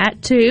tomorrow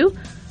at 2.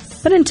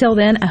 But until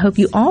then, I hope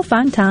you all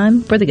find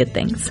time for the good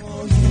things. Good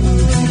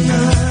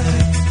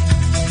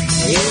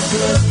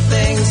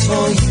things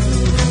for you.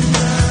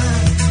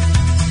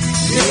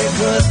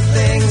 Good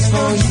things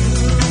for you.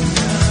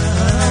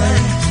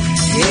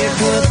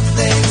 Good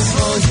things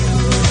for you.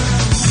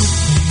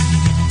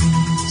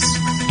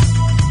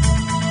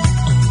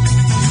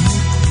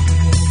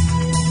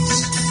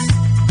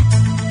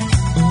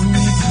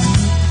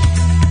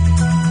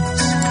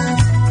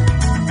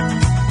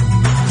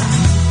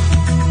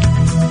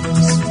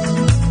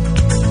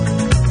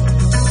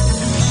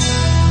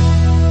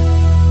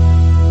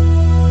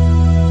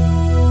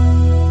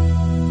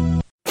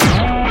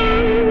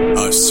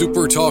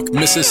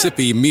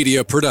 Mississippi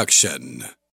Media Production.